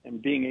her,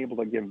 and being able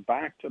to give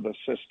back to the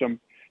system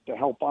to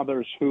help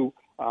others who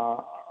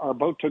are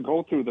about to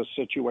go through the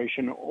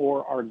situation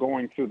or are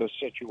going through the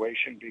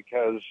situation,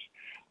 because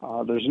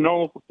there's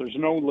no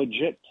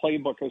legit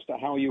playbook as to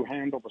how you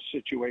handle the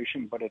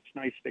situation, but it's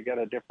nice to get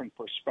a different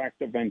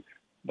perspective, and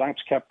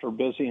that's kept her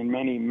busy in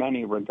many,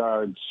 many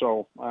regards.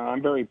 So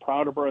I'm very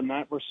proud of her in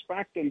that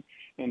respect. And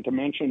to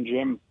mention,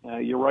 Jim,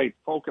 you're right,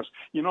 focus.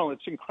 You know,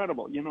 it's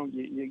incredible. You know,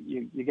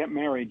 you get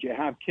married, you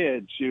have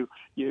kids, you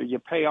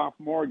pay off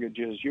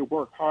mortgages, you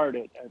work hard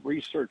at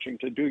researching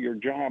to do your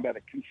job at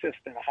a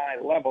consistent high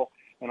level,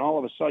 and all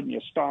of a sudden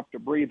you stop to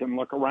breathe and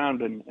look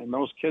around, and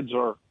those kids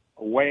are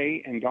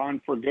away and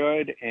gone for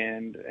good,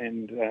 and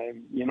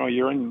you know,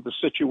 you're in the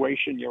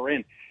situation you're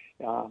in.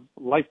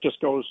 Life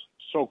just goes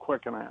so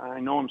quick, and I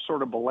know I'm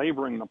sort of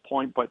belaboring the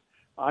point, but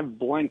I've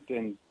blinked,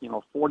 and you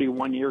know,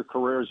 41-year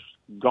career's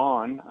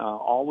gone,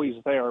 always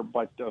there,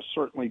 but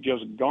certainly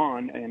just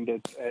gone, and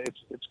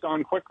it's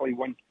gone quickly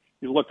when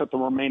you look at the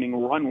remaining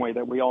runway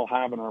that we all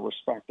have in our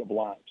respective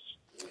lives.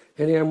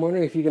 Henry, I'm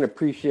wondering if you can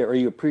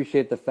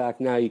appreciate the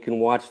fact now you can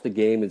watch the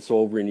game, it's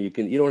over, and you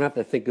don't have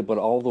to think about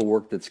all the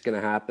work that's going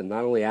to happen,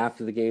 not only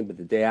after the game, but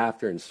the day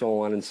after, and so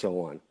on and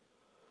so on.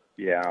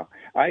 Yeah,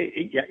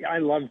 I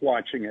love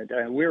watching it.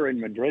 We were in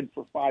Madrid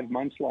for 5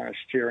 months last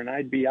year, and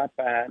I'd be up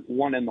at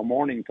 1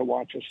 a.m. to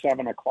watch a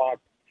 7 o'clock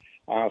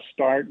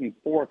start, and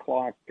 4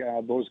 o'clock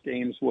those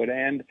games would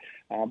end.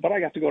 But I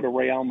got to go to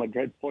Real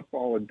Madrid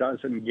football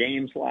 12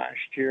 games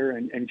last year,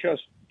 and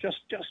just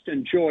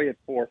enjoy it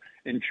for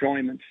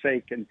enjoyment's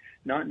sake, and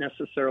not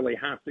necessarily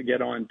have to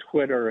get on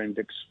Twitter and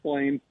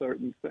explain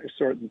certain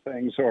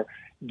things, or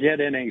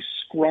get in a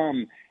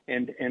scrum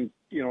and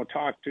you know,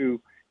 talk to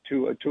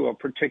a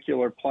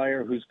particular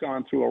player who's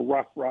gone through a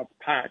rough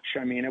patch.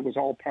 I mean, it was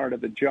all part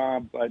of the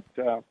job, but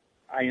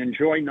I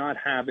enjoy not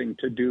having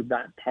to do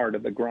that part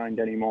of the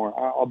grind anymore.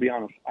 I'll be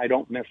honest, I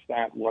don't miss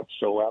that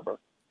whatsoever.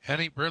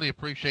 Henny, really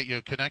appreciate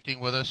you connecting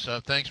with us.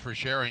 Thanks for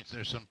sharing.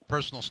 There's some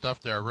personal stuff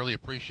there. I really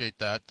appreciate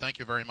that. Thank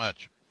you very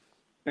much.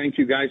 Thank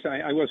you, guys.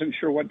 I wasn't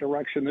sure what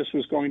direction this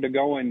was going to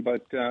go in,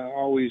 but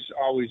always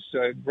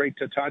great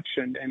to touch.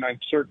 And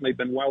I've certainly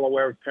been well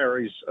aware of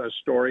Perry's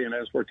story. And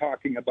as we're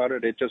talking about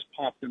it, it just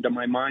popped into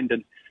my mind.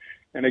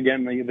 And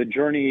again, the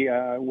journey,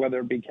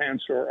 whether it be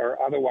cancer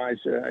or otherwise,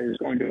 is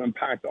going to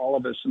impact all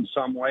of us in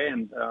some way.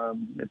 And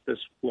if this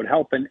would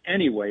help in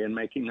any way in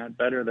making that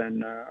better,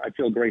 then I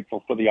feel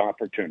grateful for the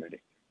opportunity.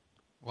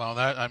 Well,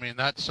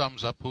 that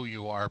sums up who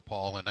you are,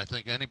 Paul. And I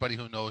think anybody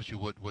who knows you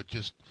would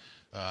just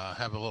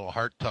have a little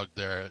heart tug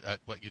there at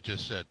what you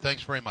just said.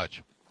 Thanks very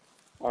much.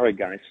 All right,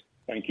 guys.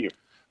 Thank you.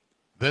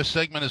 This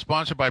segment is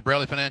sponsored by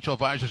Braley Financial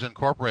Advisors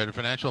Incorporated.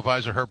 Financial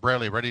advisor Herb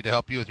Braley, ready to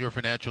help you with your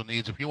financial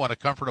needs. If you want a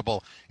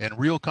comfortable and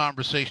real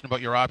conversation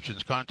about your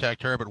options,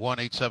 contact Herb at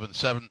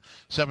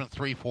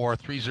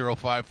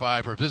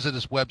 1-877-734-3055 or visit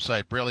his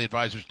website,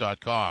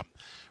 BraleyAdvisors.com.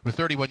 With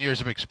 31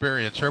 years of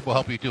experience, Herb will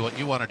help you do what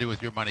you want to do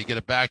with your money, get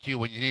it back to you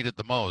when you need it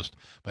the most.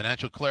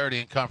 Financial clarity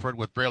and comfort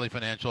with Braley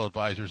Financial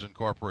Advisors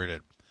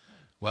Incorporated.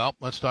 Well,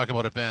 let's talk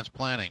about advanced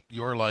planning.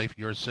 Your life,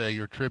 your say,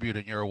 your tribute,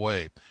 and your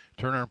way.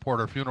 Turner &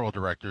 Porter Funeral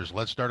Directors.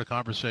 Let's start a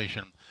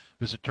conversation.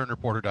 Visit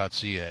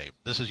turnerporter.ca.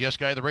 This is Yes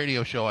Guy, the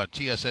radio show on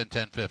TSN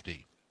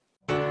 1050.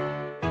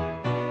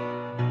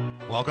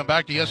 Welcome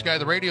back to Yes Guy,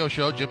 the radio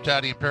show. Jim,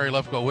 Tatti, and Perry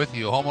Lefko with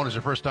you. Homeowners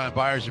are first-time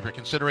buyers. If you're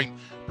considering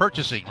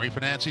purchasing,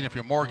 refinancing, if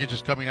your mortgage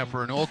is coming up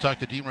for renewal, talk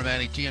to Dean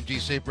Romani, TMG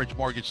SafeBridge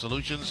Mortgage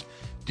Solutions.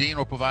 Dean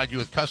will provide you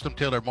with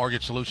custom-tailored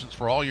mortgage solutions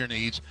for all your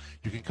needs.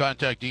 You can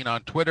contact Dean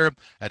on Twitter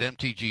at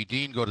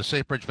MTGDean. Go to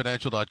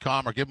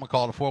safebridgefinancial.com or give him a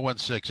call to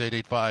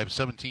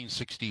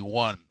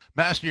 416-885-1761.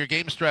 Master your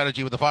game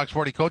strategy with the Fox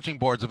 40 coaching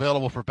boards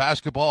available for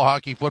basketball,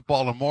 hockey,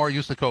 football, and more.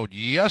 Use the code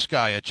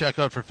YesGuy at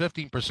checkout for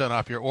 15%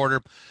 off your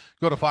order.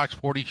 Go to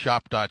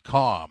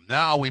fox40shop.com.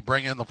 Now we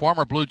bring in the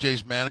former Blue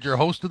Jays manager,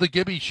 host of the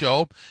Gibby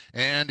Show,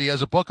 and he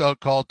has a book out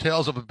called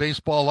Tales of a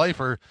Baseball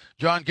Lifer,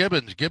 John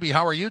Gibbons. Gibby,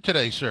 how are you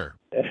today, sir?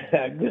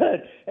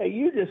 Good. Hey,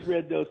 you just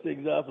read those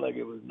things off like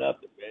it was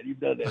nothing, man. You've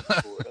done that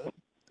before, huh?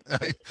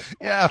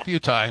 Yeah, a few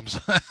times.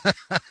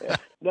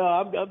 No,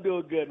 I'm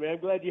doing good, man. I'm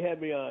glad you had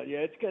me on. Yeah,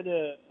 it's kind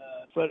of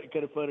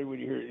funny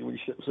when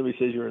somebody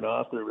says you're an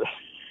author.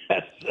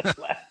 That's the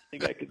last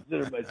thing I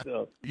consider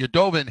myself. You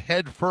dove in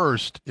head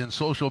first in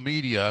social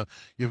media.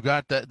 You've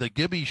got the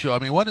Gibby Show. I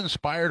mean, what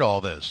inspired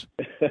all this?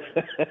 Hey,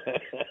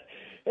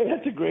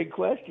 that's a great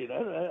question.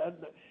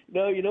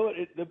 No, you know what?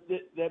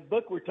 That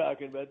book we're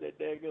talking about, that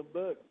daggone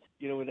book.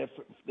 You know, when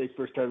we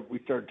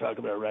started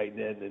talking about writing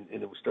that, and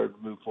then we started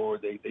to move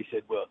forward. They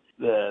said, well,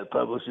 the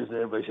publishers and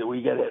everybody said, well,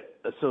 you got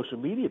a social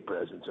media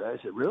presence, right?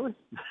 I said, really?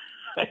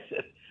 I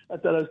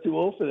thought I was too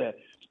old for that.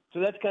 So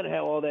that's kind of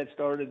how all that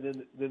started.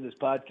 Then this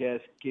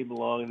podcast came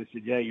along, and they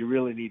said, yeah, you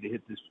really need to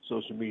hit this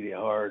social media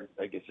hard.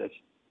 I guess that's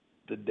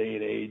the day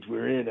and age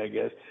we're in, I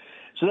guess.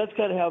 So that's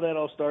kind of how that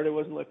all started. It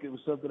wasn't like it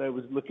was something I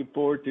was looking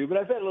forward to, but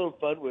I've had a little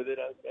fun with it.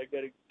 I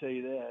got to tell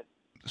you that.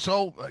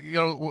 So, you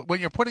know, when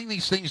you're putting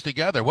these things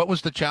together, what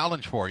was the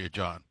challenge for you,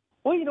 John?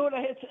 Well, you know what,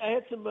 I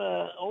had some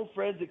old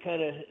friends that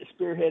kind of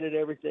spearheaded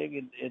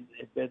everything and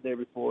been there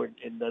before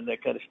and done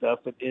that kind of stuff.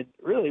 And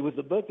really, with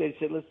the book, they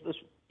said, let's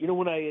you know,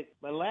 my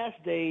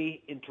last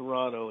day in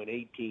Toronto in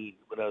 2018,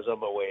 when I was on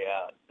my way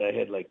out, I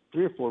had like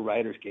 3 or 4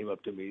 writers came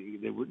up to me.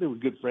 They were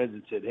good friends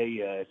and said, hey,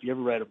 if you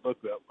ever write a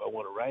book, I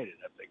want to write it.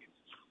 I'm thinking,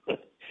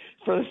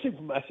 first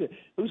thing I said,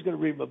 who's going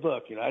to read my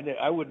book? You know,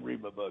 I wouldn't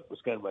read my book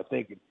was kind of my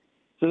thinking.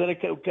 So then I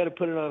kind of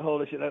put it on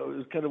hold. I said, it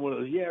was kind of one of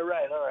those, yeah,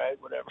 right, all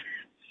right, whatever,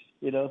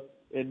 you know.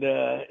 And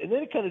then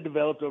it kind of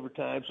developed over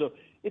time. So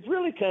it's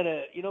really kind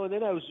of, you know, and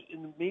then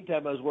in the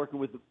meantime, I was working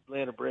with the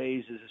Atlanta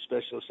Braves as a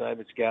special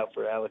assignment scout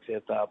for Alex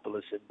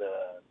Anthopoulos.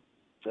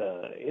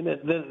 And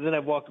then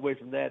I've walked away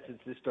from that since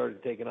this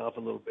started taking off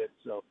a little bit.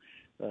 So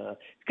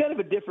it's kind of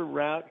a different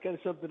route, kind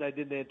of something I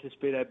didn't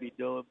anticipate I'd be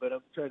doing, but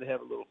I'm trying to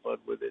have a little fun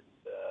with it.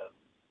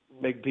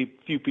 Make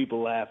few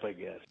people laugh, I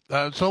guess.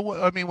 So,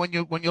 I mean, when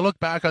you look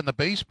back on the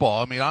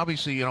baseball, I mean,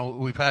 obviously, you know,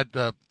 we've had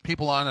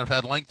people on that have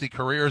had lengthy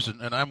careers,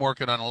 and I'm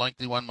working on a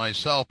lengthy one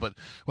myself. But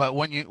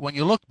when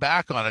you look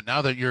back on it,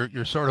 now that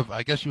you're sort of,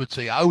 I guess you would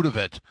say, out of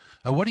it,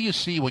 what do you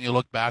see when you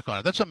look back on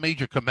it? That's a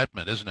major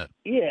commitment, isn't it?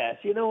 Yes.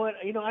 You know what?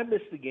 You know, I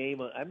miss the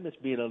game. I miss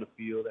being on the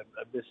field.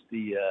 I miss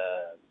the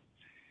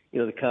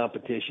the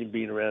competition,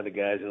 being around the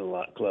guys in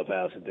the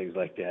clubhouse and things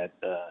like that.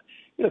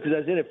 You know, because I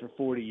was in it for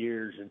 40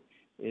 years and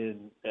you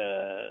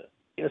know,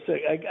 so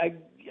I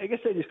guess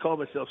I just call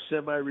myself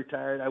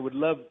semi-retired. I would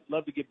love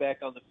to get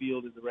back on the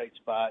field in the right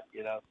spot,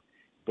 you know,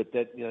 but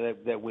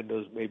that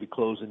window's maybe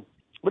closing.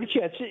 But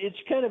it's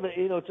kind of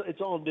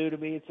it's all new to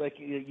me. It's like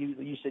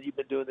you said, you've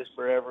been doing this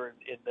forever, and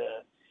you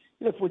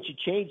know, if once you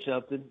change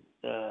something,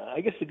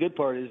 I guess the good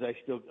part is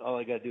all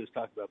I got to do is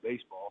talk about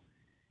baseball,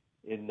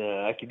 and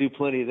I can do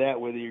plenty of that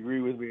whether you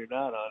agree with me or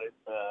not on it.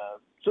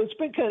 So it's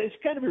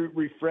kind of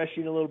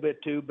refreshing a little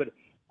bit too, but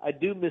I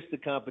do miss the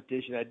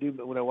competition. I do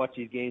when I watch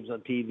these games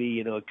on TV.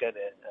 You know,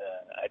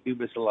 I do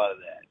miss a lot of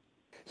that.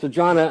 So,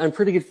 John, I'm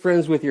pretty good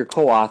friends with your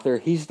co-author.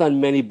 He's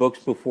done many books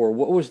before.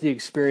 What was the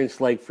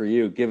experience like for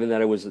you, given that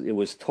it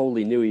was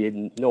totally new? You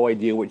had no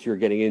idea what you were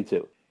getting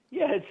into.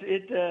 Yeah,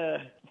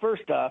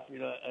 first off, you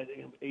know, I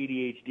think I'm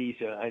ADHD,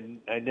 so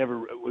I never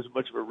was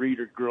much of a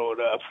reader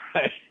growing up.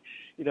 Right?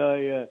 You know,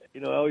 I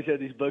always had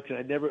these books, and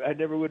I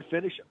never would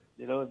finish them.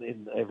 You know,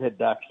 and I've had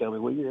docs tell me,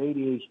 well, you're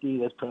ADHD.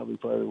 That's probably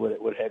part of what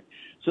it had.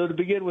 So to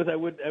begin with, I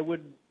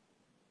wouldn't,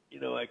 you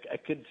know, I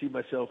couldn't see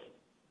myself,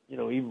 you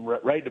know, even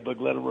writing a book,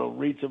 let alone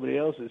read somebody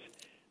else's.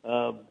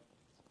 But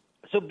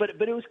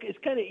it's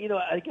kind of, you know,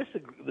 I guess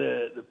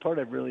the part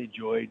I've really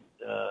enjoyed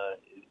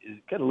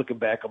is kind of looking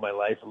back on my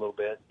life a little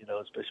bit, you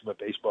know, especially my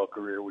baseball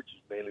career, which is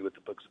mainly what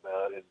the book's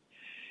about, and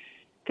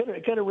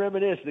kind of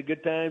reminisce the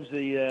good times,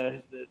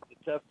 the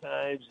tough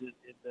times, and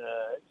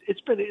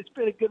it's been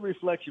a good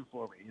reflection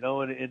for me, you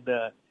know, and it's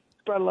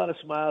brought a lot of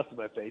smiles to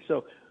my face.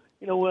 So,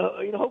 you know,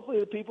 hopefully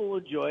the people will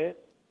enjoy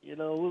it.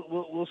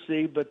 we'll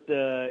see. But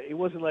it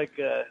wasn't like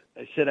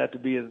I set out to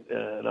be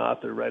an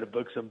author, write a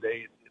book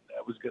someday, and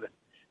that was going to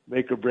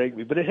make or break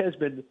me. But it has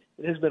been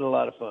a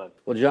lot of fun.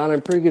 Well, John,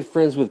 I'm pretty good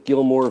friends with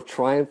Gilmore of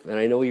Triumph, and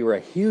I know you were a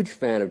huge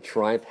fan of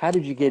Triumph. How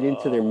did you get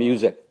into their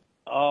music?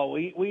 Well,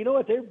 you know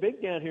what? They're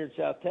big down here in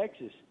South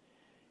Texas.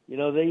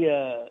 So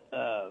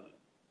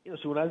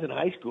when I was in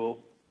high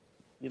school,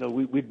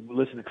 we'd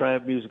listen to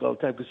Triumph music all the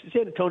time because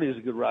San Antonio is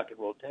a good rock and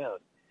roll town.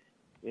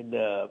 And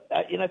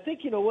I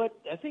think, you know what?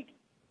 I think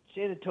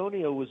San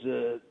Antonio was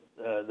the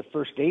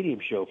first stadium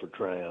show for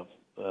Triumph.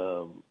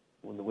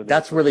 When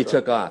That's where they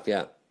took off,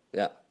 yeah.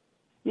 Yeah.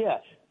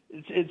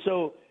 And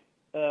so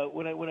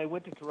when I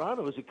went to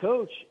Toronto as a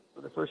coach,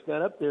 when I first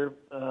got up there,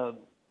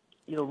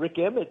 Rick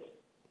Emmett's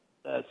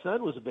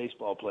son was a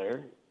baseball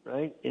player,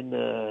 right? And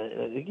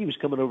I think he was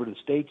coming over to the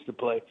States to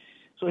play.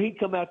 So he'd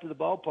come out to the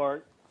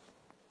ballpark,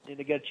 and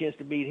I got a chance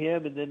to meet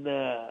him. And then,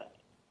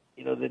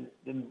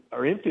 then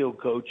our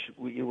infield coach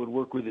would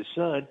work with his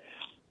son.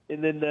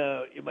 And then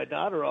my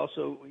daughter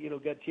also,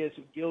 got a chance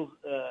to Gil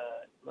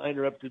lined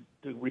her up to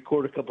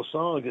record a couple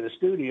songs in the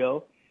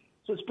studio.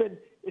 So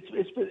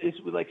it's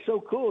like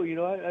so cool.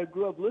 I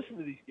grew up listening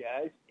to these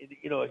guys, and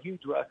a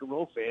huge rock and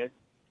roll fan.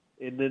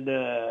 And then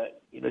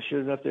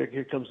sure enough,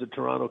 here comes the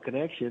Toronto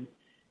connection,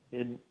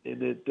 and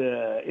it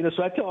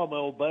so I tell all my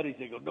old buddies,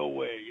 they go, no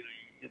way, you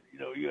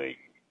ain't,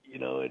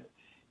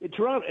 and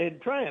Toronto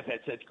and Triumph had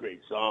such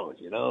great songs,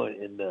 and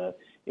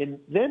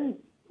then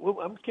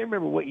I can't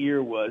remember what year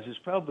it was. It's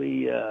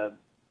probably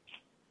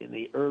in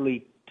the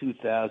early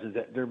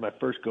 2000s during my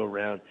first go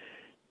around.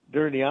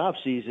 During the off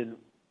season,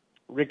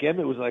 Rick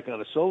Emmett was like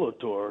on a solo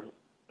tour,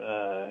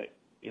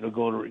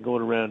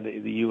 going around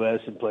the U.S.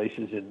 and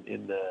places,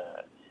 and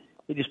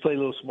he just played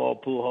little small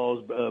pool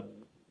halls,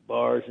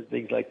 bars, and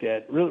things like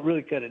that.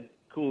 Really kind of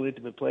cool,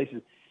 intimate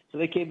places. So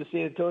they came to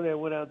San Antonio. I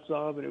went out and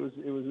saw them, and it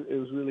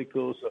was really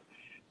cool. So,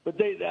 but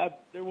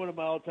they're one of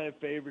my all-time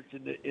favorites,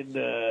 and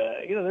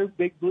they're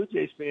big Blue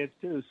Jays fans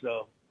too.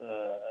 So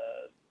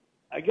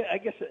I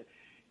guess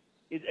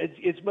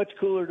it's much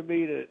cooler to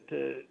me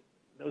to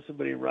know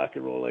somebody in rock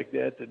and roll like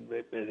that than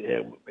they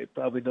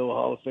probably know a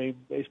Hall of Fame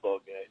baseball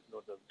guy.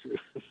 No, that's true.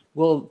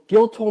 Well,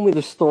 Gil told me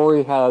the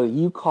story how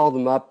you called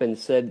him up and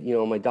said,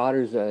 my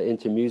daughter's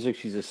into music.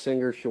 She's a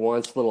singer. She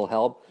wants a little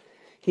help.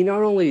 He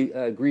not only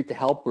agreed to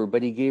help her,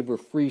 but he gave her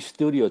free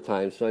studio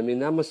time. So,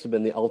 that must have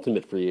been the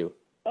ultimate for you.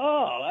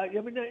 Oh,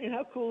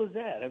 how cool is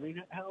that?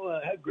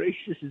 How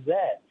gracious is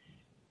that?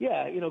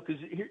 Yeah, because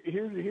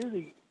here's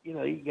the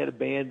you got a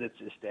band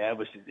that's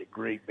established, a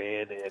great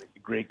band, they had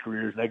great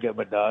careers, and I got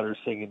my daughter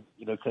singing,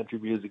 country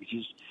music.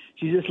 She's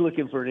just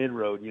looking for an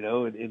inroad,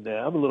 and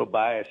I'm a little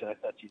biased, and I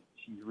thought she's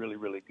really,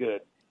 really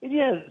good. And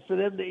yeah, for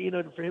them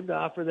to, for him to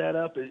offer that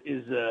up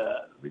is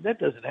that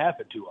doesn't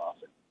happen too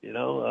often, and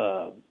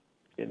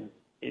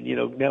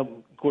now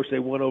of course they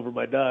won over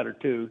my daughter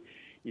too.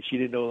 She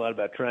didn't know a lot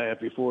about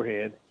Triumph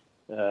beforehand,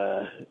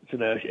 so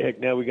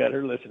now we got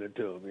her listening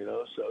to them,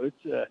 So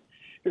it's.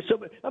 I'm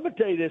going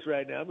to tell you this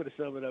right now. I'm going to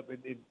sum it up.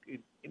 And you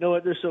know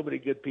what? There's so many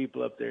good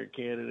people up there in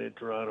Canada and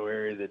Toronto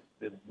area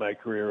that my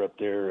career up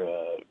there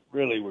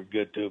really were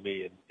good to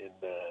me.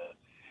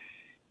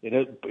 And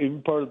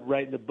even part of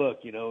writing the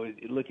book,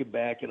 looking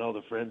back and all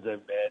the friends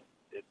I've met,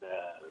 and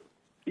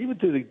even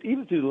through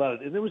a lot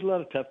of, and there was a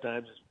lot of tough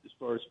times as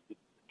far as the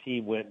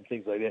team went and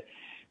things like that.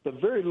 But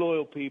very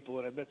loyal people,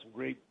 and I met some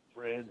great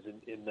friends,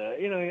 and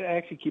I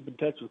actually keep in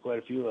touch with quite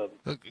a few of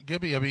them.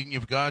 Gibby,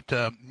 you've got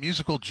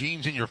musical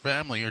genes in your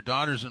family. Your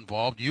daughter's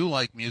involved. You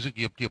like music.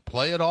 Do you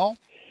play at all?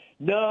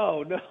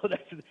 No. That's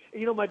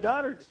my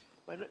daughter.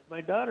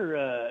 My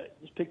daughter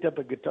just picked up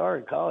a guitar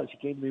in college. She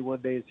came to me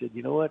one day and said,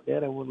 "You know what,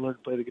 Dad? I want to learn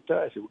to play the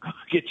guitar." I said, "Well, go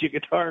get you a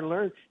guitar and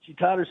learn." She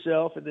taught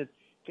herself, and then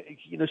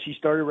she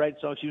started writing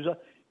songs. She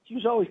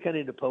was always kind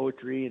of into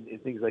poetry and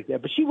things like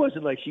that, but she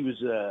wasn't like she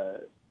was.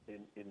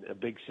 In a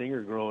big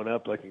singer growing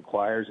up, like in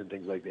choirs and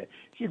things like that.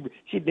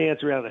 She'd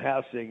dance around the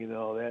house singing and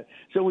all that.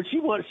 So when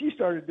she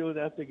started doing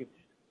that, I'm thinking,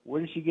 where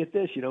did she get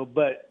this?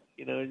 But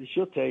and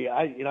she'll tell you,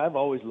 I've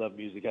always loved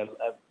music. I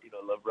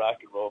love rock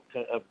and roll.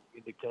 I'm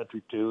into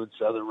country too, and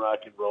southern rock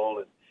and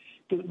roll.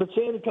 But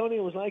San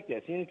Antonio was like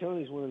that. San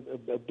Antonio is one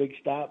of a big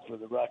stop for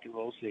the rock and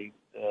roll scene,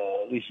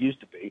 at least used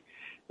to be.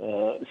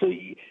 So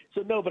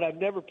no, but I've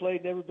never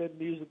played, never been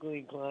musically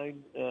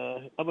inclined.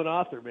 I'm an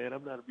author, man.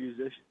 I'm not a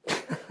musician.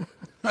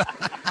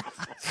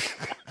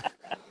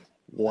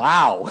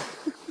 Wow.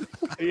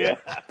 Yeah.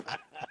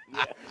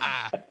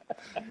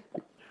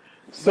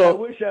 So I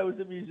wish I was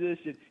a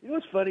musician.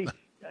 It's funny.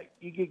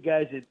 You get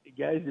guys in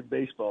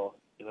baseball,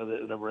 that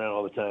I'm around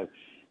all the time.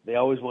 They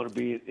always want to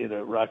be in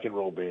a rock and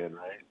roll band,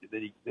 right? And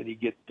then you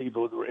get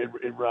people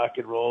in rock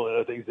and roll and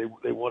other things.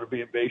 They want to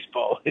be in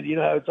baseball, and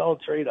how it's all a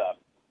trade off.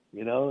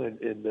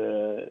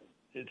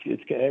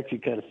 It's actually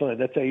kind of fun.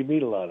 That's how you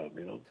meet a lot of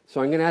them,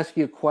 So I'm going to ask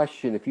you a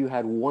question. If you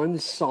had one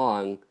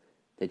song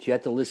that you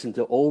had to listen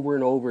to over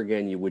and over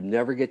again, you would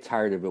never get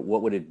tired of it,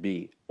 what would it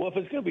be? Well, if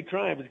it's going to be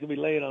Triumph, it's going to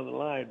be Lay It on the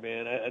Line,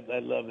 man. I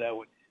love that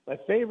one. My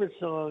favorite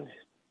song,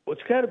 Well,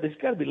 it's got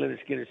to be Leonard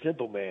Skinner,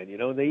 Simple Man. You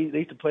know, they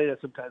used to play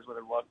that sometimes when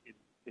I'd walk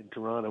in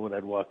Toronto when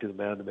I'd walk to the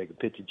mound to make a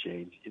pitching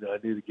change. You know, I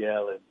knew the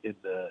gal in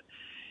the,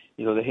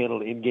 you know, they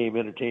handled in-game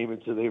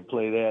entertainment, so they would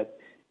play that.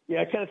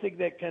 Yeah, I kind of think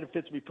that kind of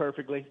fits me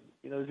perfectly.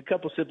 You know, there's a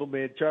couple Simple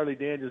Man. Charlie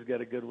Daniels got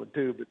a good one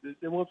too, but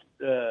the one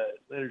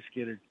Leonard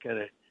Skinner kind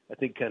of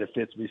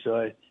fits me.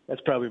 So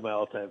that's probably my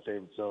all-time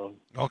favorite song.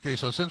 Okay,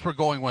 so since we're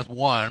going with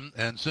one,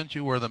 and since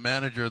you were the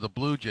manager of the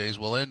Blue Jays,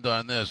 we'll end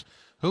on this.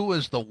 Who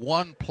is the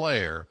one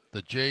player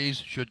the Jays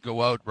should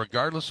go out,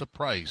 regardless of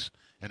price,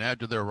 and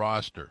add to their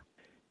roster?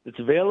 It's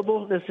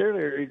available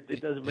necessarily, or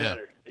it doesn't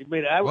matter. Yeah. I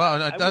mean,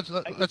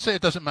 let's say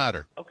it doesn't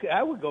matter. Okay,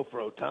 I would go for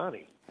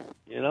Ohtani.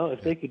 You know,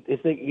 if they,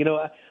 you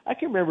know, I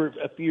can remember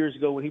a few years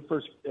ago when he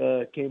first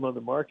came on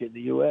the market in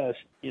the U.S.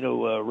 You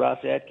know,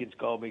 Ross Atkins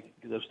called me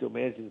because I was still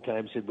managing at the time.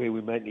 And said, "Hey, we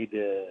might need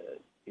to,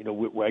 you know,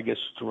 where I guess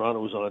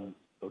Toronto was on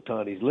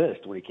Ohtani's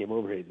list when he came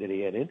over here that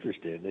he had interest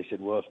in." And they said,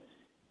 "Well, if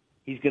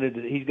he's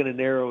gonna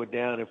narrow it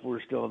down. If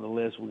we're still on the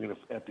list, we're gonna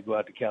have to go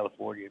out to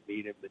California and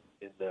meet him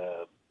and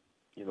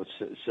you know,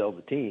 sell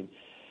the team."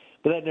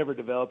 But that never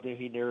developed.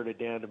 He narrowed it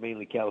down to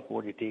mainly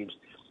California teams.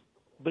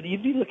 But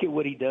if you look at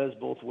what he does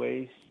both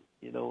ways,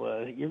 you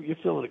know, you're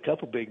filling a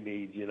couple big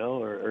needs, you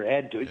know, or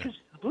adding to it. Because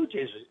the Blue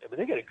Jays, I mean,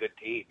 they got a good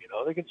team, you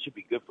know. They should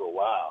be good for a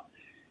while.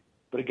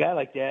 But a guy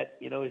like that,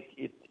 you know,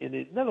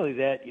 not only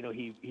that, you know,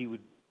 he would,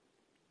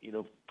 you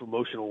know,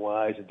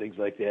 promotional-wise and things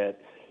like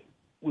that,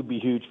 would be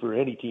huge for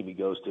any team he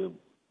goes to.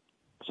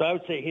 So I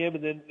would say him,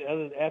 and then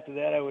after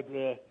that,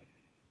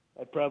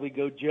 I'd probably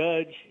go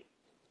Judge.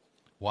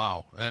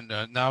 Wow. And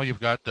now you've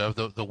got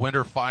the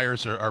winter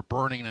fires are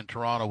burning in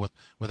Toronto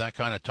with that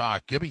kind of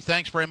talk. Gibby,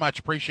 thanks very much.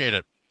 Appreciate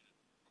it.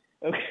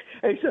 Okay.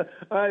 Hey, so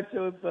all right.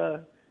 So if so,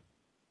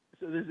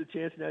 there's a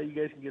chance now you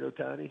guys can get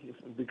Ohtani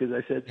because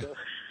I said so.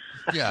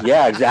 Yeah.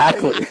 Yeah,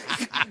 exactly.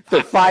 For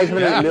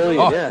 $500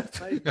 million. Oh, yeah.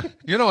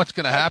 You know what's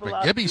going to happen.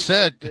 Gibby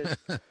said.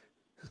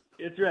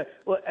 It's right.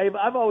 Well,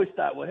 I've always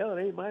thought, well, hell,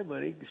 it ain't my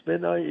money.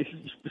 Spend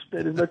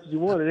as much as you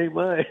want. It ain't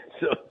mine.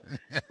 So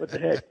what the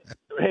heck?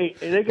 Hey,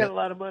 they got a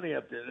lot of money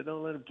up there. They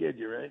don't let them kid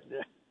you, right?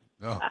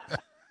 Oh.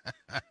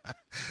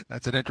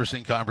 That's an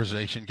interesting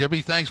conversation.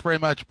 Gibby, thanks very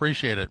much.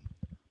 Appreciate it.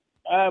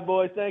 All right,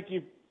 boys. Thank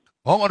you.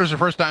 Homeowners are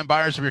first-time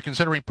buyers. If you're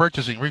considering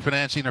purchasing,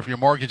 refinancing, or if your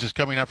mortgage is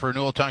coming up for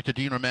renewal, talk to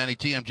Dean Romani,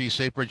 TMG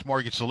SafeBridge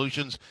Mortgage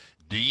Solutions.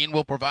 Dean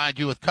will provide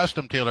you with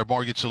custom-tailored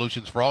mortgage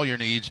solutions for all your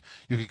needs.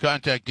 You can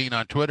contact Dean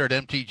on Twitter at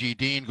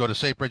MTGDean, go to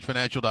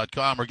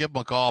safebridgefinancial.com, or give him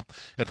a call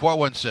at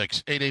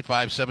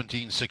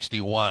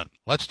 416-885-1761.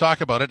 Let's talk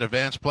about it.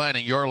 Advanced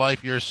planning, your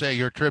life, your say,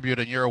 your tribute,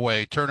 and your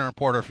way. Turner &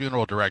 Porter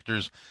Funeral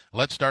Directors.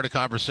 Let's start a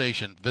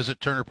conversation. Visit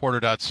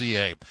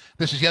turnerporter.ca.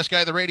 This is Yes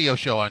Guy, the radio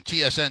show on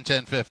TSN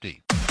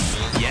 1050.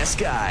 Yes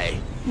Guy,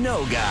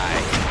 No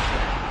Guy.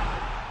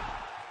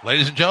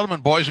 Ladies and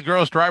gentlemen, boys and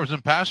girls, drivers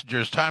and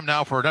passengers, time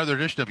now for another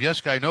edition of Yes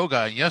Guy, No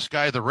Guy, Yes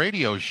Guy, the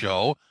radio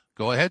show.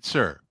 Go ahead,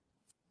 sir.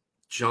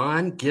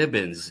 John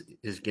Gibbons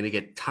is going to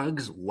get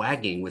tongues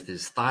wagging with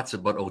his thoughts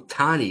about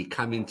Ohtani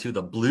coming to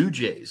the Blue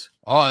Jays.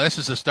 Oh, this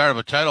is the start of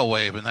a tidal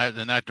wave in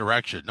that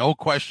direction. No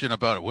question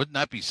about it. Wouldn't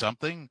that be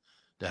something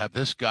to have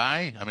this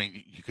guy? I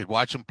mean, you could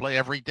watch him play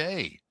every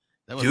day.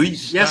 That would be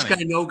stunning. Yes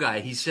Guy, No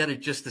Guy. He said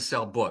it just to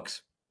sell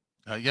books.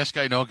 Yes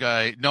Guy, No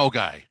Guy, No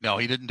Guy. No,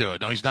 he didn't do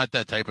it. No, he's not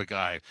that type of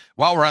guy.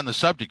 While we're on the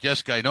subject,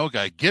 Yes Guy, No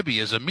Guy, Gibby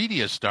is a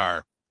media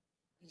star.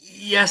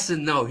 Yes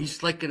and no.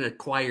 He's like an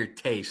acquired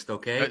taste,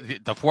 okay?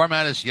 The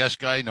format is Yes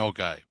Guy, No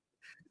Guy.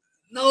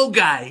 No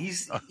Guy.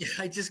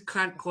 I just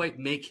can't quite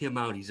make him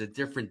out. He's a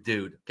different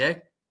dude,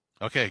 okay?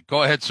 Okay,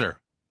 go ahead, sir.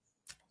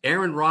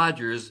 Aaron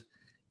Rodgers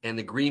and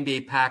the Green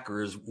Bay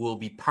Packers will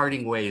be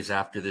parting ways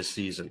after this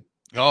season.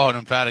 Oh, an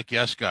emphatic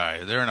yes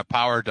guy. They're in a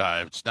power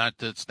dive. It's not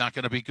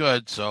going to be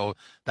good. So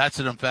that's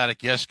an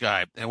emphatic yes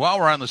guy. And while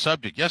we're on the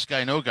subject, yes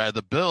guy, no guy,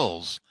 the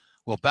Bills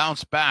will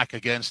bounce back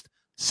against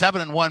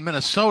 7-1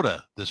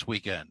 Minnesota this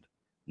weekend.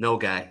 No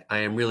guy. I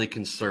am really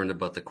concerned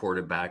about the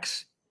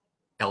quarterback's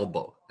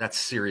elbow. That's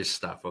serious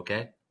stuff.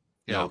 Okay.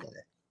 Yeah. No guy.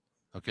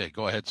 Okay.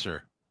 Go ahead,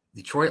 sir.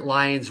 Detroit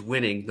Lions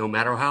winning, no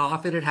matter how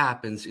often it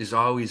happens, is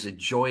always a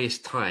joyous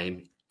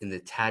time in the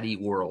Tatti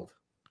world.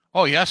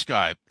 Oh, yes,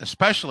 guy,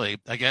 especially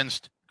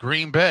against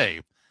Green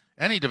Bay.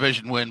 Any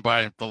division win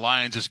by the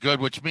Lions is good,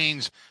 which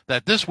means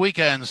that this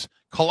weekend's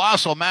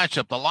colossal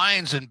matchup, the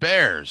Lions and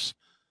Bears.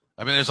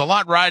 I mean, there's a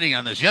lot riding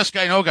on this. Yes,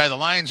 guy, no guy. The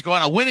Lions go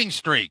on a winning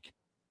streak.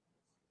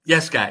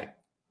 Yes, guy.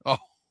 Oh,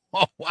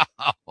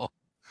 wow.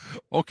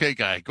 Okay,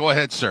 guy. Go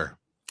ahead, sir.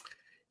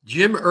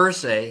 Jim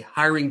Irsay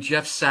hiring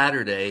Jeff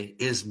Saturday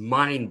is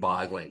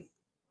mind-boggling.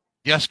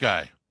 Yes,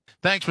 guy.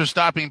 Thanks for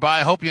stopping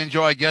by. Hope you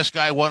enjoyed Yes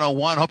Guy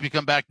 101. Hope you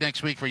come back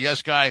next week for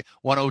Yes Guy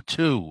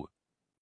 102.